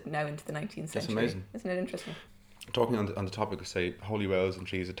echoes it now into the 19th century. That's amazing. Isn't it interesting? Talking on the topic of, say, holy wells and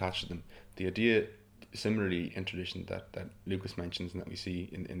trees attached to them, the idea similarly, in tradition that Lucas mentions and that we see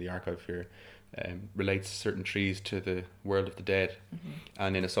in the archive here, relates certain trees to the world of the dead.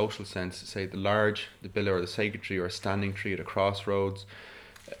 And in a social sense, say the Billa or the sacred tree or a standing tree at a crossroads,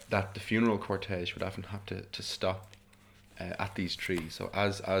 that the funeral cortege would often have to stop at these trees. So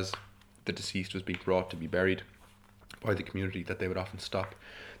as the deceased was being brought to be buried by the community, that they would often stop,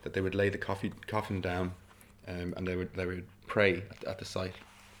 that they would lay the coffin down, and they would pray at the site.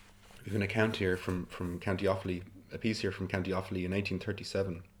 We have an account here from County Offaly, a piece here from County Offaly in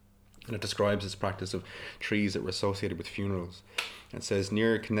 1837, and it describes this practice of trees that were associated with funerals. It says,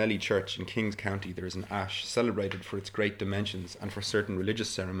 near Kennelly Church in Kings County there is an ash celebrated for its great dimensions and for certain religious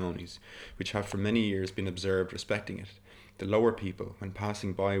ceremonies which have for many years been observed respecting it. The lower people, when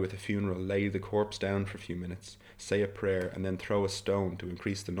passing by with a funeral, lay the corpse down for a few minutes, say a prayer, and then throw a stone to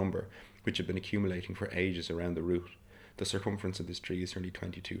increase the number, which had been accumulating for ages around the root. The circumference of this tree is nearly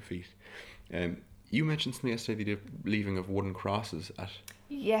 22 feet. You mentioned something yesterday, the leaving of wooden crosses at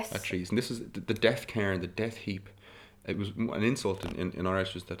trees, and this is the death cairn, the death heap. It was an insult in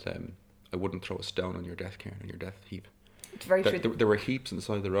Irish was that I wouldn't throw a stone on your death cairn, on your death heap. It's very true. There were heaps on the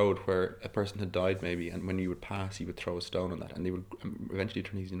side of the road where a person had died maybe, and when you would pass you would throw a stone on that, and they would eventually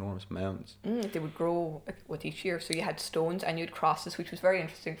turn these enormous mounds. They would grow with each year, so you had stones and you had crosses, which was very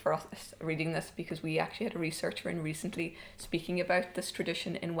interesting for us reading this, because we actually had a researcher in recently speaking about this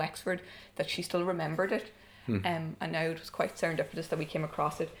tradition in Wexford, that she still remembered it. And now it was quite serendipitous that we came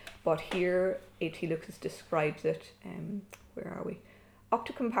across it. But here A.T. Lucas describes it, where are we? Up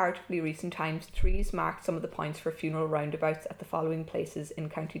to comparatively recent times, trees marked some of the points for funeral roundabouts at the following places in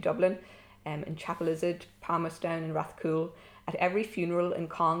County Dublin, in Chapelizod, Palmersdown and Rathcoole. At every funeral in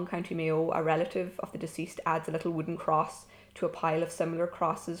Cong, County Mayo, a relative of the deceased adds a little wooden cross to a pile of similar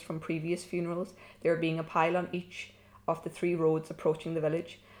crosses from previous funerals, there being a pile on each of the 3 roads approaching the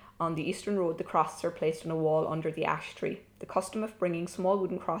village. On the eastern road, the crosses are placed on a wall under the ash tree. The custom of bringing small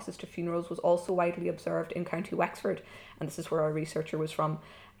wooden crosses to funerals was also widely observed in County Wexford, and this is where our researcher was from.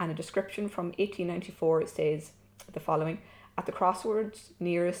 And a description from 1894 says the following: at the crossroads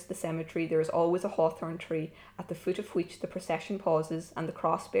nearest the cemetery there is always a hawthorn tree, at the foot of which the procession pauses, and the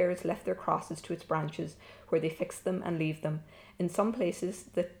cross-bearers left their crosses to its branches, where they fix them and leave them. In some places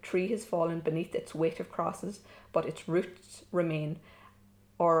the tree has fallen beneath its weight of crosses, but its roots remain,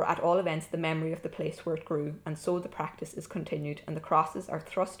 or at all events the memory of the place where it grew, and so the practice is continued, and the crosses are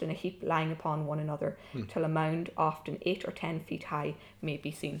thrust in a heap lying upon one another, till a mound often 8 or 10 feet high may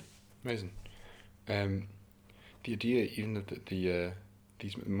be seen. Amazing. The idea, even that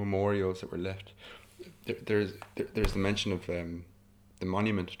these memorials that were left, there's the mention of the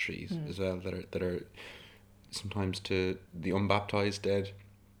monument trees as well that are sometimes to the unbaptized dead,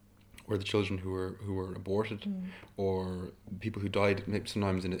 or the children who were aborted, or people who died. Maybe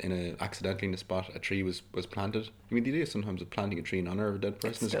sometimes in a accidentally in a spot a tree was planted. I mean, the idea sometimes of planting a tree in honor of a dead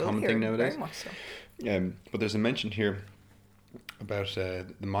person is a common thing nowadays. Very much so. But there's a mention here about the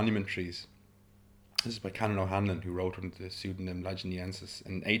monument trees. This is by Canon O'Hanlon, who wrote under the pseudonym Laginiensis.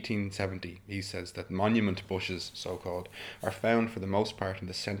 In 1870, he says that monument bushes, so-called, are found for the most part in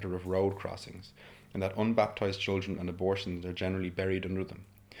the centre of road crossings, and that unbaptized children and abortions are generally buried under them.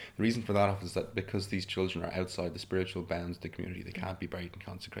 The reason for that is that because these children are outside the spiritual bounds of the community, they can't be buried in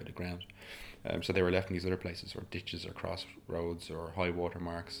consecrated ground. So they were left in these other places, or ditches, or crossroads, or high water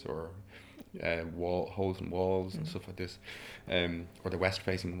marks, or holes in walls and stuff like this, or the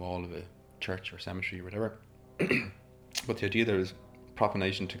west-facing wall of a church or cemetery or whatever. But the idea there is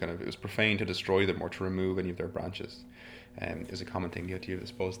profanation it was profane to destroy them or to remove any of their branches. Is a common thing. The idea of, I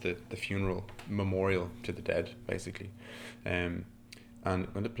suppose, the funeral memorial to the dead, basically. And I'm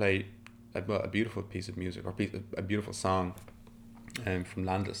going to play a beautiful piece of music, or a beautiful song from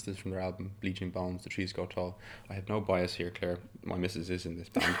Landis. This is from their album Bleaching Bones, The Trees Grow Tall. I have no bias here, Claire. My missus is in this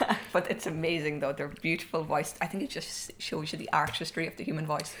band. But it's amazing, though. Their beautiful voice. I think it just shows you the artistry of the human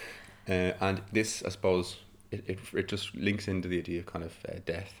voice. And this, I suppose, it just links into the idea of kind of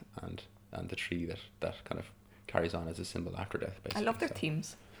death and the tree that kind of carries on as a symbol after death, basically. I love their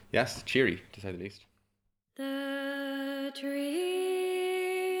themes. Yes, cheery, to say the least. The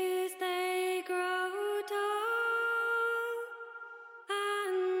trees, they grow tall,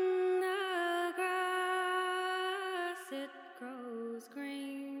 and the grass, it grows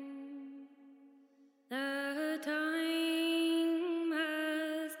green. The time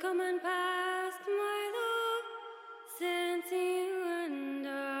has come and passed, my love, since you and I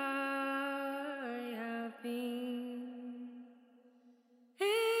have been.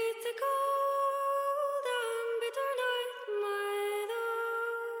 It's a cold and bitter night, my love.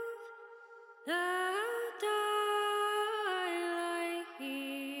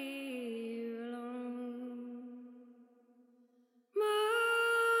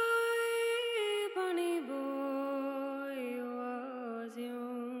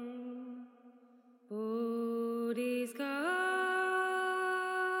 Bodhi's gone.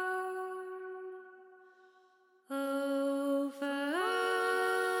 Oh, Father,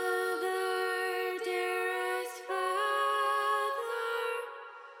 dearest Father,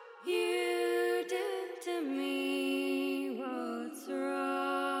 you did to me what's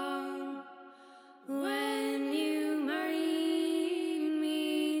wrong when you married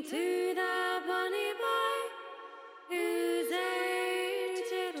me to the bonny boy whose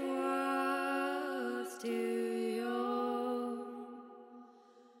age it was too young.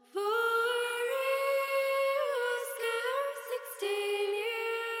 For he was scarce 16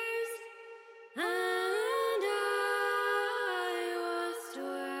 years, and I was 21.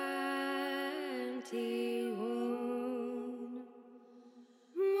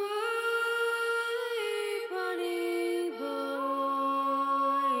 My bonny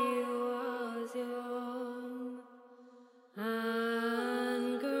boy was young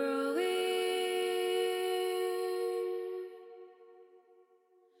and growing.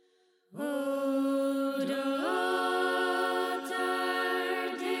 Oh, daughter,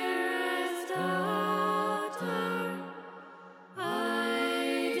 dearest daughter,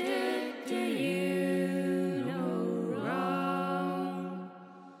 I did to you no wrong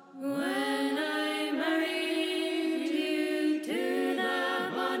when I married you to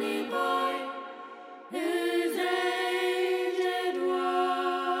the bonny boy whose age it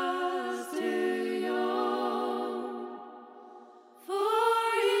was too young. For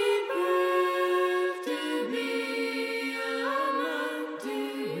he proved to be a man to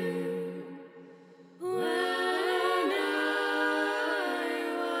you when I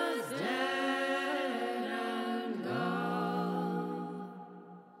was dead and gone.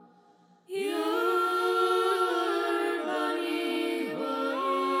 Your bonny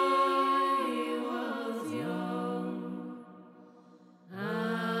boy was young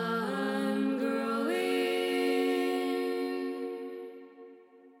and growing.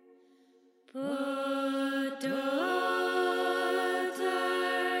 But daughter,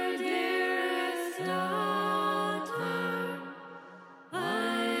 dearest daughter,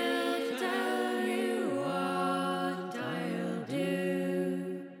 I'll tell you what I'll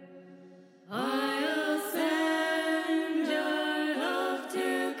do. I'll send your love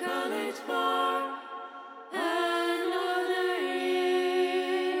to college for another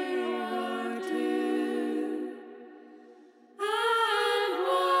year or two. And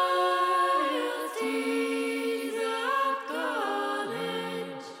whilst he's at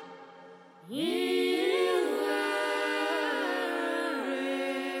college, he'll wear a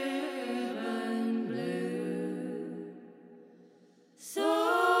ribbon blue. So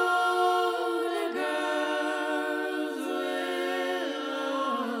the girls will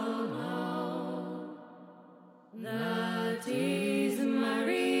all know that he's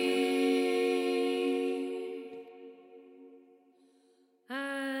married.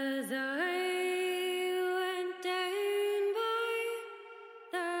 As I went down by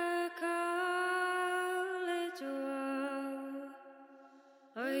the college wall,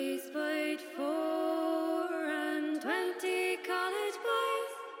 I spied 24 college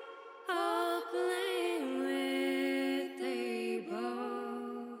boys all playing with a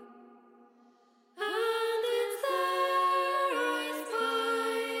ball. And it's there I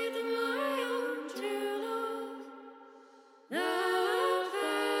spied my own true love, the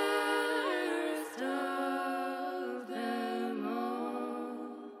fairest of them all.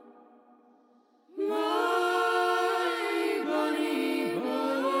 My bonny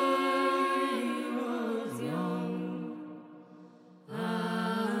boy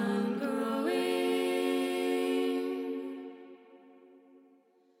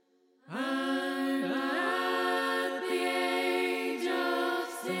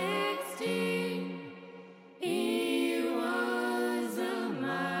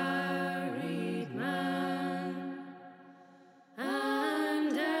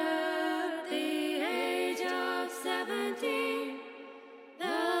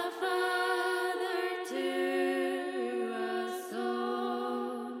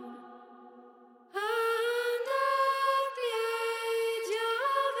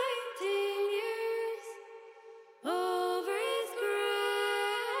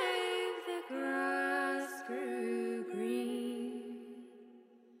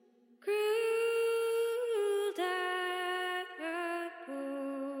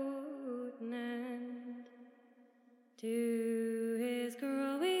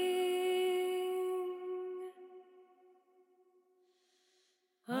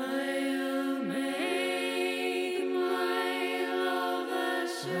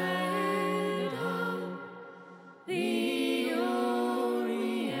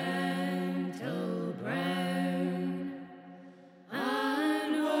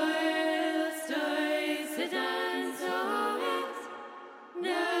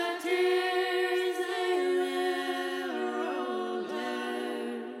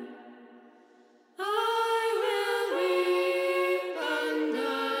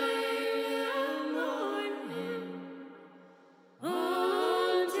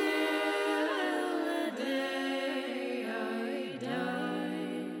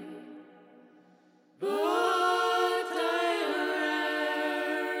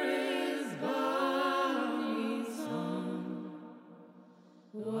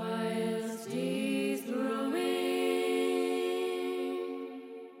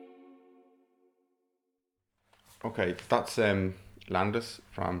Okay, that's Landis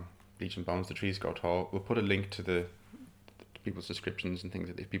from Leech and Bones, The Trees Grow Tall. We'll put a link to the people's descriptions and things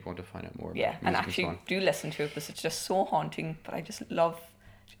if people want to find out more. Yeah, about and music actually so on. do listen to it because it's just so haunting. But I just love,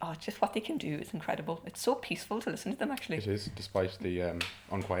 just what they can do is incredible. It's so peaceful to listen to them. Actually, It is, despite the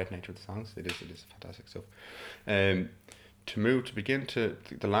unquiet nature of the songs. It is fantastic stuff. To begin to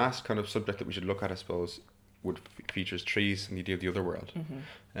the last kind of subject that we should look at, I suppose, features trees and the idea of the other world.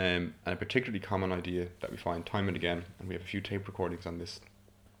 And a particularly common idea that we find time and again, and we have a few tape recordings on this,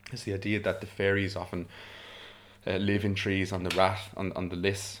 is the idea that the fairies often live in trees on the on the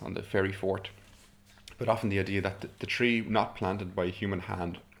Liss, on the fairy fort. But often the idea that the tree not planted by a human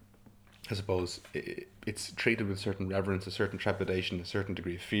hand, I suppose, it's treated with certain reverence, a certain trepidation, a certain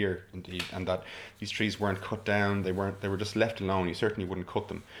degree of fear, indeed, and that these trees weren't cut down, they were just left alone. You certainly wouldn't cut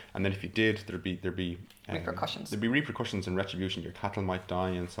them, and then if you did, there'd be repercussions. There'd be repercussions and retribution. Your cattle might die,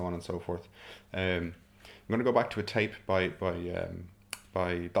 and so on and so forth. I'm going to go back to a tape by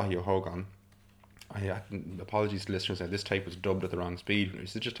Dahi O'Hogan. Apologies to listeners, this tape was dubbed at the wrong speed when it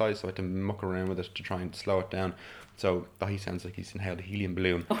was digitized, so I had to muck around with it to try and slow it down. So Dahi sounds like he's inhaled a helium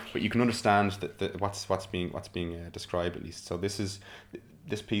balloon, but you can understand that what's being described at least. So this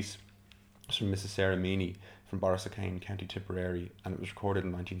piece is from Mrs. Sarah Meany from Borrisokane, County Tipperary, and it was recorded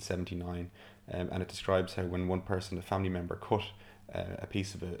in 1979. And it describes how when one person, a family member, cut a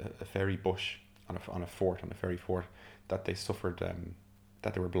piece of a fairy bush on a fairy fort, that they suffered.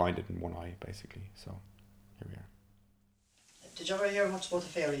 That they were blinded in one eye, basically. So, here we are. Did you ever hear much about the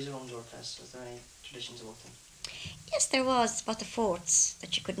fairies around your place? Was there any traditions about them? Yes, there was about the forts,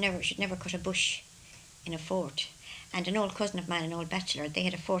 that should never cut a bush in a fort. And an old cousin of mine, an old bachelor, they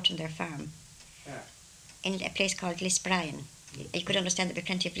had a fort on their farm. Yeah. In a place called Lisbryan. You could understand there'd be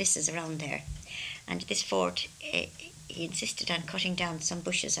plenty of lisses around there. And this fort, he insisted on cutting down some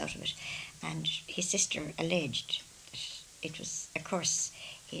bushes out of it. And his sister alleged it was a curse.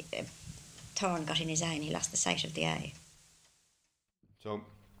 A thorn got in his eye and he lost the sight of the eye. So,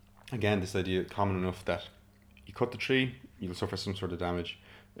 again, this idea common enough that you cut the tree, you'll suffer some sort of damage.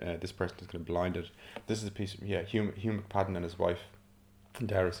 This person is going to be blinded. This is a piece of, Hugh McPadden and his wife,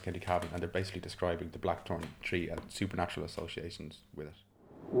 Darius County Cavan, and they're basically describing the blackthorn tree and supernatural associations with it.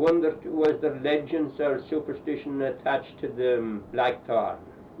 Wonder was there legends or superstition attached to the blackthorn,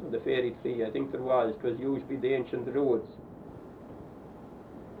 the fairy tree? I think there was. It was usually the ancient roads.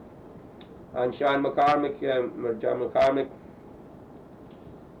 And John McCormick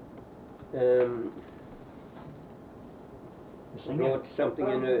wrote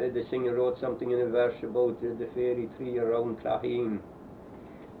something the singer wrote something in a verse about the fairy tree around Claheen.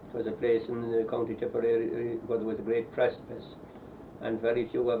 It was a place in the County Tipperary where there was a great precipice, and very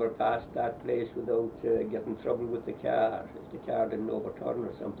few ever passed that place without getting trouble with the car, if the car didn't overturn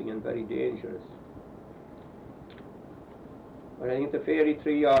or something, and very dangerous. But I think the fairy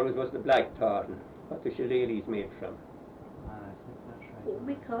tree always was the blackthorn, what the shillelaghs made from. I think that's right.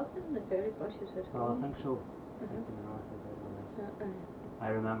 We caught them in the fairy bushes at Oh, home. I think so. I think in the north of it. I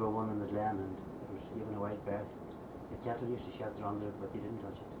remember one in the glen, and it was even a white bird. The cattle used to shelter under it, but you didn't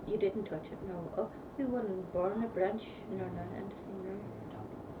touch it. You didn't touch it, no. Oh, we wouldn't burn a branch, no, anything,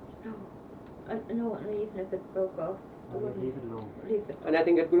 no. No, and even if it broke off, we wouldn't leave it alone. Leave it. And I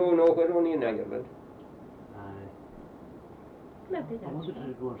think it grew nowhere, only in Ireland. Maybe I that's wonder right. did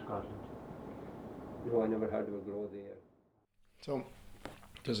it grow in Scotland? No, I never heard of it grow there. So,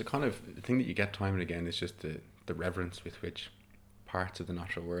 there's a kind of thing that you get time and again is just the reverence with which parts of the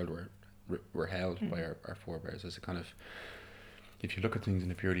natural world were held by our forebears. As a kind of, if you look at things in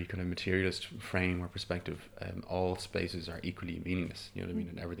a purely kind of materialist frame or perspective, all spaces are equally meaningless. You know what I mean?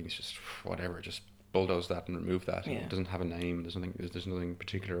 And everything's just whatever, just bulldoze that and remove that. Yeah. It doesn't have a name. There's nothing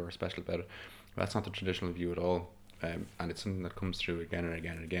particular or special about it. That's not the traditional view at all. And it's something that comes through again and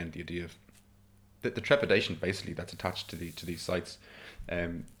again and again. The idea of the trepidation, basically, that's attached to these sites.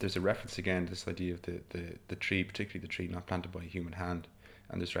 There's a reference again to this idea of the tree, particularly the tree not planted by a human hand.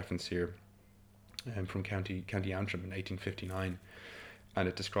 And there's reference here from County Antrim in 1859, and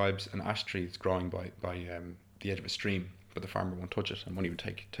it describes an ash tree that's growing by the edge of a stream, but the farmer won't touch it and won't even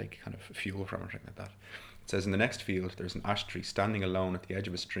take kind of fuel from it or anything like that. It says, in the next field there's an ash tree standing alone at the edge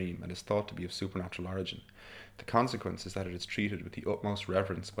of a stream and is thought to be of supernatural origin. The consequence is that it is treated with the utmost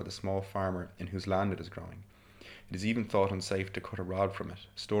reverence by the small farmer in whose land it is growing. It is even thought unsafe to cut a rod from it,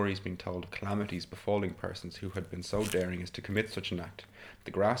 stories being told of calamities befalling persons who had been so daring as to commit such an act.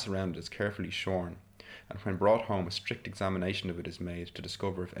 The grass around it is carefully shorn, and when brought home a strict examination of it is made to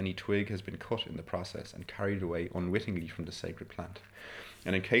discover if any twig has been cut in the process and carried away unwittingly from the sacred plant.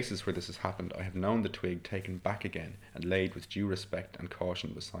 And in cases where this has happened, I have known the twig taken back again and laid with due respect and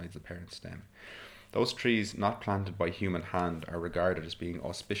caution beside the parent stem. Those trees not planted by human hand are regarded as being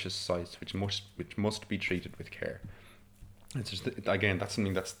auspicious sites which must be treated with care. It's just, again, that's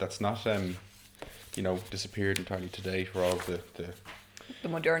something that's not disappeared entirely today for all of the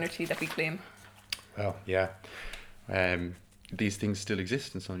modernity that we claim. Well, yeah. These things still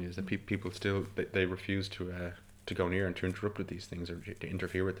exist in some ways. That people still they refuse to go near and to interrupt with these things or to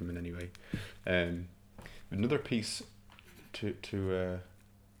interfere with them in any way. Another piece to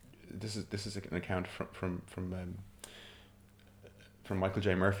this is an account from Michael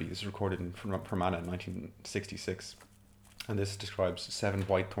J. Murphy. This is recorded in Fermanagh in 1966, and this describes 7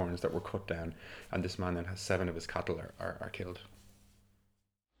 whitethorns that were cut down, and this man then has 7 of his cattle are killed.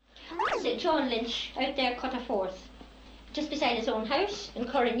 John Lynch out there cut a 4th just beside his own house in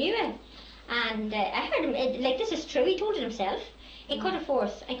Corrinewa, and I heard him, like, this is true, he told it himself. He cut a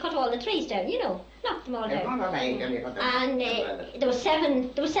 4th. I cut all the trees down, knocked them all down. And there was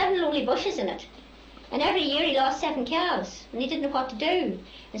 7 lonely bushes in it. And every year he lost 7 cows, and he didn't know what to do.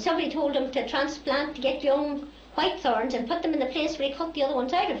 And somebody told him to transplant, to get young whitethorns and put them in the place where he cut the other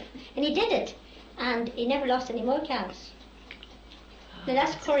ones out of. And he did it, and he never lost any more cows. Now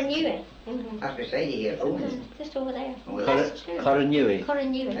that's Corrinewa. That's beside you here. Just over there. Corrinewa.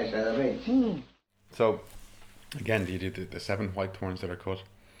 So, again, you do the 7 whitethorns that are cut,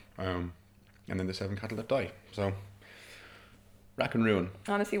 and then the 7 cattle that die. So, rack and ruin.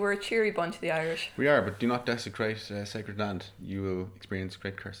 Honestly, we're a cheery bunch, the Irish. We are, but do not desecrate sacred land. You will experience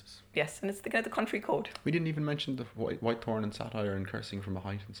great curses. Yes, and it's the country code. We didn't even mention the whitethorn and satire and cursing from a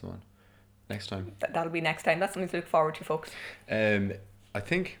height and so on. Next time. That'll be next time. That's something to look forward to, folks. I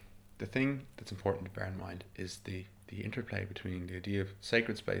think the thing that's important to bear in mind is the interplay between the idea of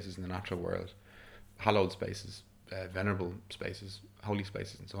sacred spaces in the natural world, hallowed spaces, venerable spaces, holy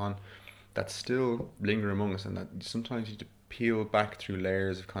spaces and so on, that still linger among us, and that sometimes you have to peel back through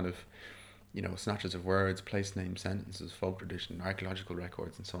layers of kind of, snatches of words, place names, sentences, folk tradition, archaeological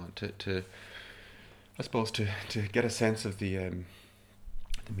records and so on, to I suppose to get a sense of the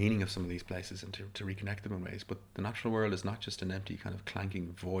meaning of some of these places and to reconnect them in ways. But the natural world is not just an empty kind of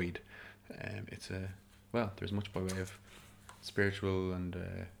clanking void. There's much by way of spiritual and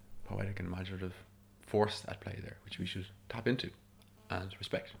poetic and imaginative force at play there, which we should tap into and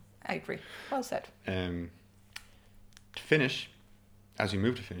respect. I agree. Well said. To finish, as we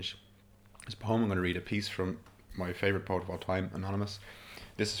move to finish, this poem I'm going to read, a piece from my favourite poet of all time, Anonymous.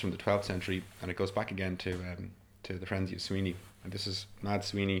 This is from the 12th century, and it goes back again to the frenzy of Sweeney. And this is Mad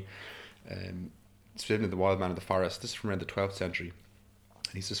Sweeney, Swithin the Wild Man of the Forest. This is from around the 12th century,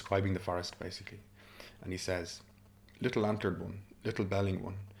 and he's describing the forest basically. And he says, "Little lanterned one, little belling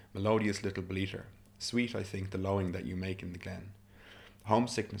one, melodious little bleater, sweet I think the lowing that you make in the glen.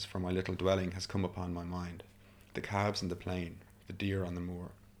 Homesickness for my little dwelling has come upon my mind, the calves in the plain, the deer on the moor.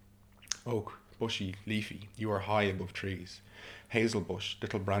 Oak, bushy, leafy, you are high above trees. Hazel bush,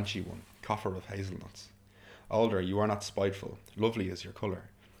 little branchy one, coffer of hazelnuts. Alder, you are not spiteful, lovely is your colour.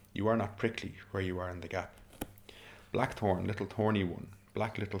 You are not prickly where you are in the gap. Blackthorn, little thorny one,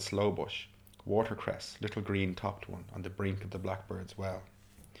 black little slow bush, watercress, little green topped one, on the brink of the blackbird's well.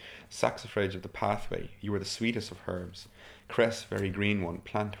 Saxifrage of the pathway, you are the sweetest of herbs. Cress, very green one,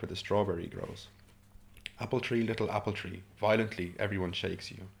 plant where the strawberry grows. Apple tree, little apple tree, violently everyone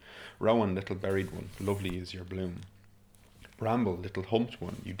shakes you. Rowan, little buried one, lovely is your bloom. Bramble, little humped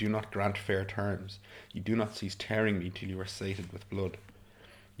one, you do not grant fair terms. You do not cease tearing me till you are sated with blood.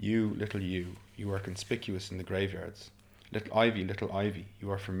 You are conspicuous in the graveyards. Little ivy,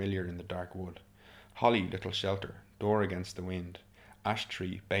 you are familiar in the dark wood. Holly, little shelter, door against the wind. Ash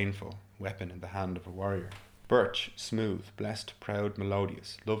tree, baneful, weapon in the hand of a warrior. Birch, smooth, blessed, proud,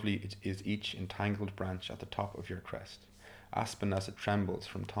 melodious, lovely is each entangled branch at the top of your crest. Aspen as it trembles,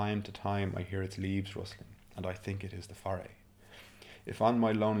 from time to time I hear its leaves rustling, and I think it is the foray. If on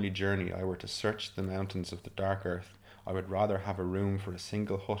my lonely journey I were to search the mountains of the dark earth, I would rather have a room for a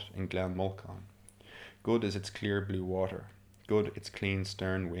single hut in Glen Mulcon. Good is its clear blue water, good its clean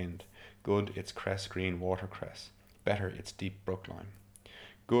stern wind, good its cress green watercress, better its deep brooklime.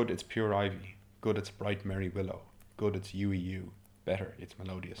 Good its pure ivy, good its bright merry willow, good its yew, better its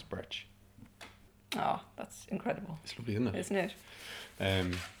melodious birch. Oh, that's incredible. It's lovely, isn't it? Isn't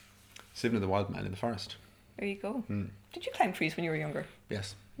it? Swithin the Wild Man in the Forest. There you go. Did you climb trees when you were younger?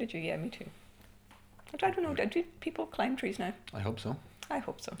 Yes. Did you? Yeah, me too. But I don't know, do people climb trees now? I hope so. I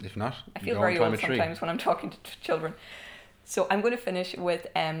hope so. If not, I feel very old sometimes when I'm talking to children. So I'm going to finish with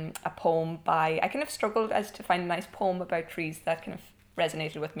a poem by, I kind of struggled as to find a nice poem about trees that kind of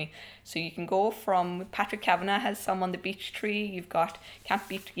resonated with me. So you can go from, Patrick Kavanagh has some on the beech tree, you've got Can't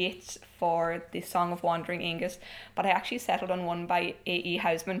Beat Yeats for the Song of Wandering Aengus, but I actually settled on one by A.E.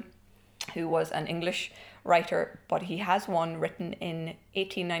 Housman, who was an English writer, but he has one written in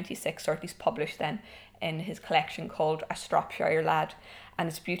 1896, or at least published then, in his collection called A Stropshire Lad, and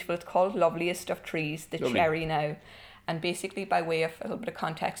it's beautiful. It's called Loveliest of Trees, the Lovely. Cherry Now. And basically, by way of a little bit of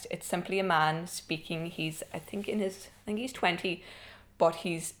context, it's simply a man speaking. He's, I think he's 20, but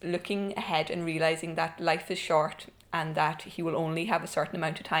he's looking ahead and realizing that life is short and that he will only have a certain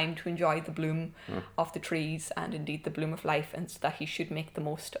amount of time to enjoy the bloom of the trees and indeed the bloom of life, and so that he should make the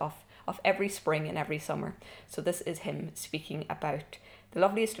most of every spring and every summer. So this is him speaking about the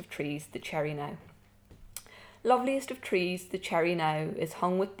loveliest of trees, the cherry now. Loveliest of trees, the cherry now is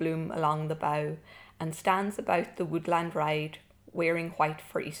hung with bloom along the bough, and stands about the woodland ride, wearing white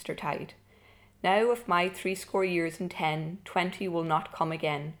for Eastertide. Now of my 80 years and 10, 20 will not come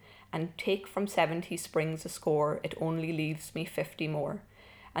again, and take from 70 springs a score, it only leaves me 50 more.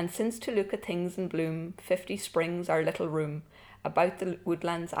 And since to look at things in bloom, 50 springs are little room, about the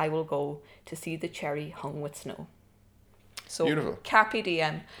woodlands I will go, to see the cherry hung with snow. So, beautiful. Carpe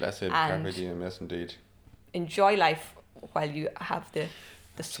diem. Bless it, and carpe diem, yes indeed. enjoy life while you have the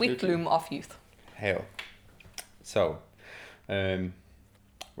sweet Absolutely. bloom of youth. Hail. So, we're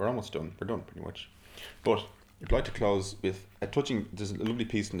almost done. We're done pretty much. But I'd like to close with there's a lovely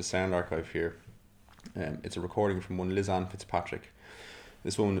piece in the Sound Archive here. It's a recording from one Liz-Anne Fitzpatrick.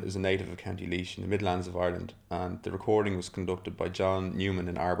 This woman is a native of County Laois in the Midlands of Ireland, and the recording was conducted by John Newman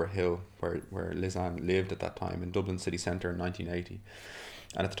in Arbour Hill, where Liz-Anne lived at that time, in Dublin city centre in 1980.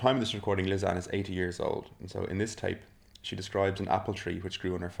 And at the time of this recording, Liz-Anne is 80 years old. And so in this tape, she describes an apple tree which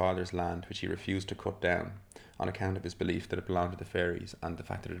grew on her father's land, which he refused to cut down on account of his belief that it belonged to the fairies and the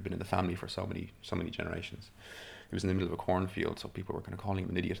fact that it had been in the family for so many generations. He was in the middle of a cornfield, so people were kind of calling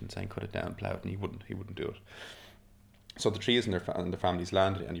him an idiot and saying, cut it down, plough it, and he wouldn't do it. So the tree is in their family's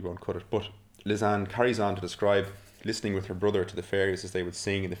land and he won't cut it. But Liz-Anne carries on to describe listening with her brother to the fairies as they would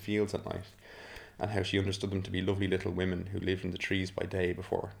sing in the fields at night, and how she understood them to be lovely little women who lived in the trees by day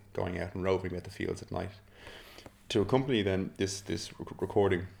before going out and roving about the fields at night. To accompany then this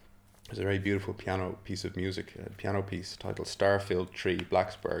recording is a very beautiful piano piece of music, a piano piece titled Star-Filled Tree,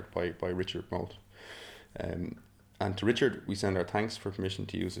 Blacksburg by Richard Moult. And to Richard, we send our thanks for permission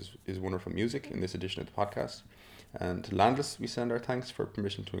to use his wonderful music in this edition of the podcast. And to Landless, we send our thanks for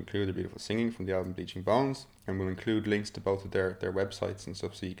permission to include their beautiful singing from the album Bleaching Bones, and we'll include links to both of their websites and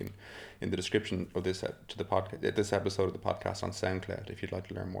stuff, so you can, in the description of this this episode of the podcast on SoundCloud, if you'd like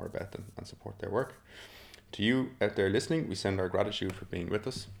to learn more about them and support their work. To you out there listening, we send our gratitude for being with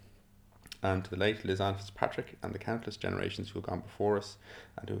us, and to the late Liz-Anne Fitzpatrick and the countless generations who have gone before us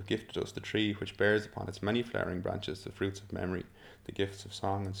and who have gifted us the tree which bears upon its many flowering branches the fruits of memory, the gifts of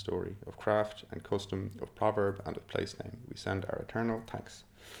song and story, of craft and custom, of proverb and of place name. We send our eternal thanks.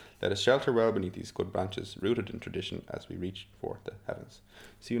 Let us shelter well beneath these good branches, rooted in tradition as we reach for the heavens.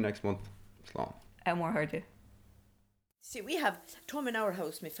 See you next month. Slán. And more heard you. See, we have, Tom in our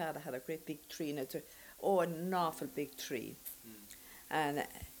house, my father had a great big tree, and it's an awful big tree. And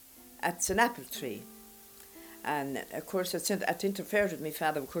it's an apple tree. And of course it interfered with my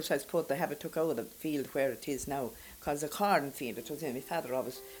father. Of course I suppose they have it took out of the field where it is now, because the corn field it was in. My father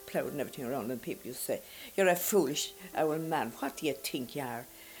always ploughed and everything around, and people used to say, "You're a foolish old man, what do you think you are?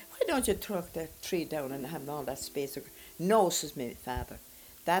 Why don't you throw that tree down and have all that space?" "No," says my father,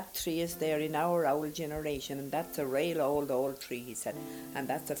 "that tree is there in our old generation, and that's a real old tree," he said, "and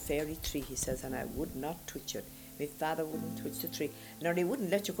that's a fairy tree," he says, "and I would not touch it." My father wouldn't touch the tree. No, he wouldn't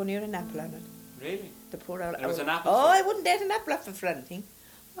let you go near an apple on it. Really? The poor old... There was an apple Oh, tree? I wouldn't date an apple off it for anything.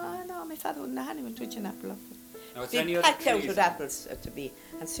 Oh, no, my father wouldn't have anyone touch an apple off it. Now, it's They'd any other packed out trees? with apples to be,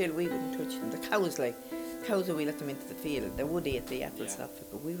 and still we wouldn't touch them. The cows, we let them into the field. They would eat the apples off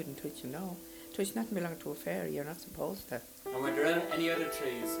it, but we wouldn't touch them, no. Touch nothing belonging to a fairy, you're not supposed to. And were there any other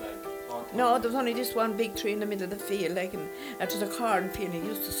trees, like hawthorn? No, there was only this one big tree in the middle of the field, and it was a cornfield, and he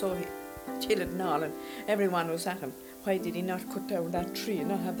used to sow it, till it and all, and everyone was at him. Why did he not cut down that tree and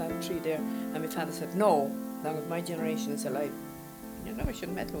not have that tree there? And my father said, "No, long as my generation is alive, you know, I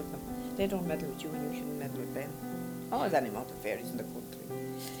shouldn't meddle with them. They don't meddle with you, and you shouldn't meddle with them." Oh, there's any amount of fairies in the country.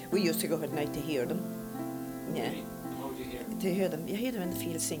 We used to go at night to hear them. Yeah. Really? And how would you hear? To hear them. You hear them in the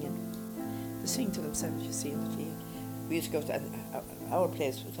field singing. They sing to themselves, you see, in the field. We used to go to, our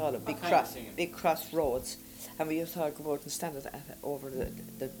place was all a big crossroads, and we used to all go out and stand over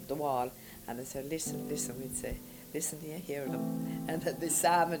the wall, and they said, listen, we'd say, "Listen, do you hear them?" And they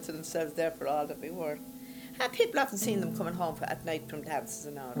sang it to themselves there for all that we were. And people often seen them coming home at night from dances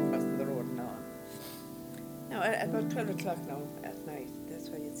and all, crossing the road and all. Now, at about 12 o'clock now at night, that's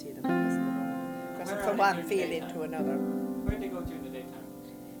where you'd see them crossing the road. Crossing from one field into another. Where do they go during the daytime?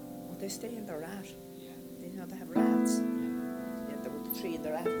 Oh, they stay in the rat. Yeah. You know, they have rats. Yeah, the tree,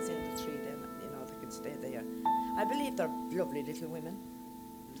 the rat is in the tree. stay there. I believe they're lovely little women.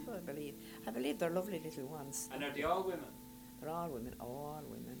 So I believe they're lovely little ones. And are they all women? They're all women,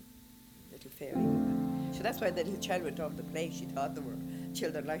 little fairy women. So that's why the little child went over the place. She thought they were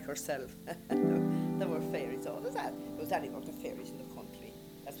children like herself. They were fairies all the time. There was any more fairies in the country.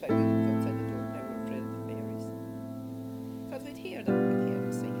 That's why we would go outside the door and we were afraid of the fairies. Because we'd hear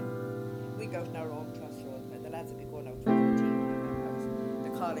them singing. We go out in our own crossroad, and the lads would be going out for Quacheen in our house.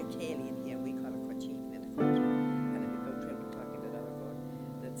 They call it Cayley in here, we call it Quacheen in the country. And then we'd go 12 o'clock in the door.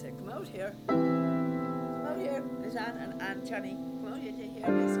 They'd say, come out here. Come out here, there's Anne and Johnny. Come out here to hear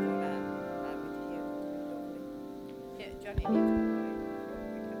this going on. And we'd hear it. Lovely. Yeah, Johnny needs to come out.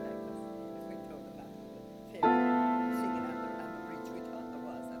 We can like us. If we told them that. Fairy singing on the bridge, we thought there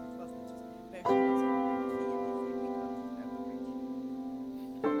was, and it wasn't just where she was. We thought it was on the bridge.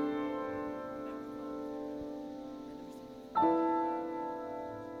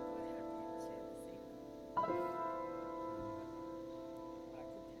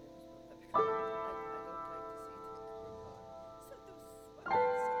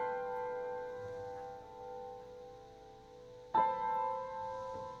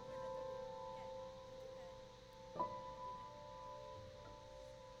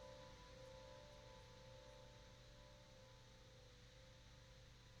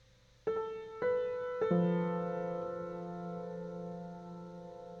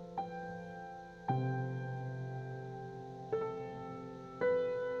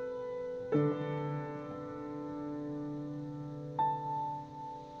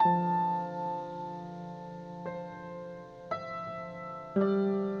 Thank you.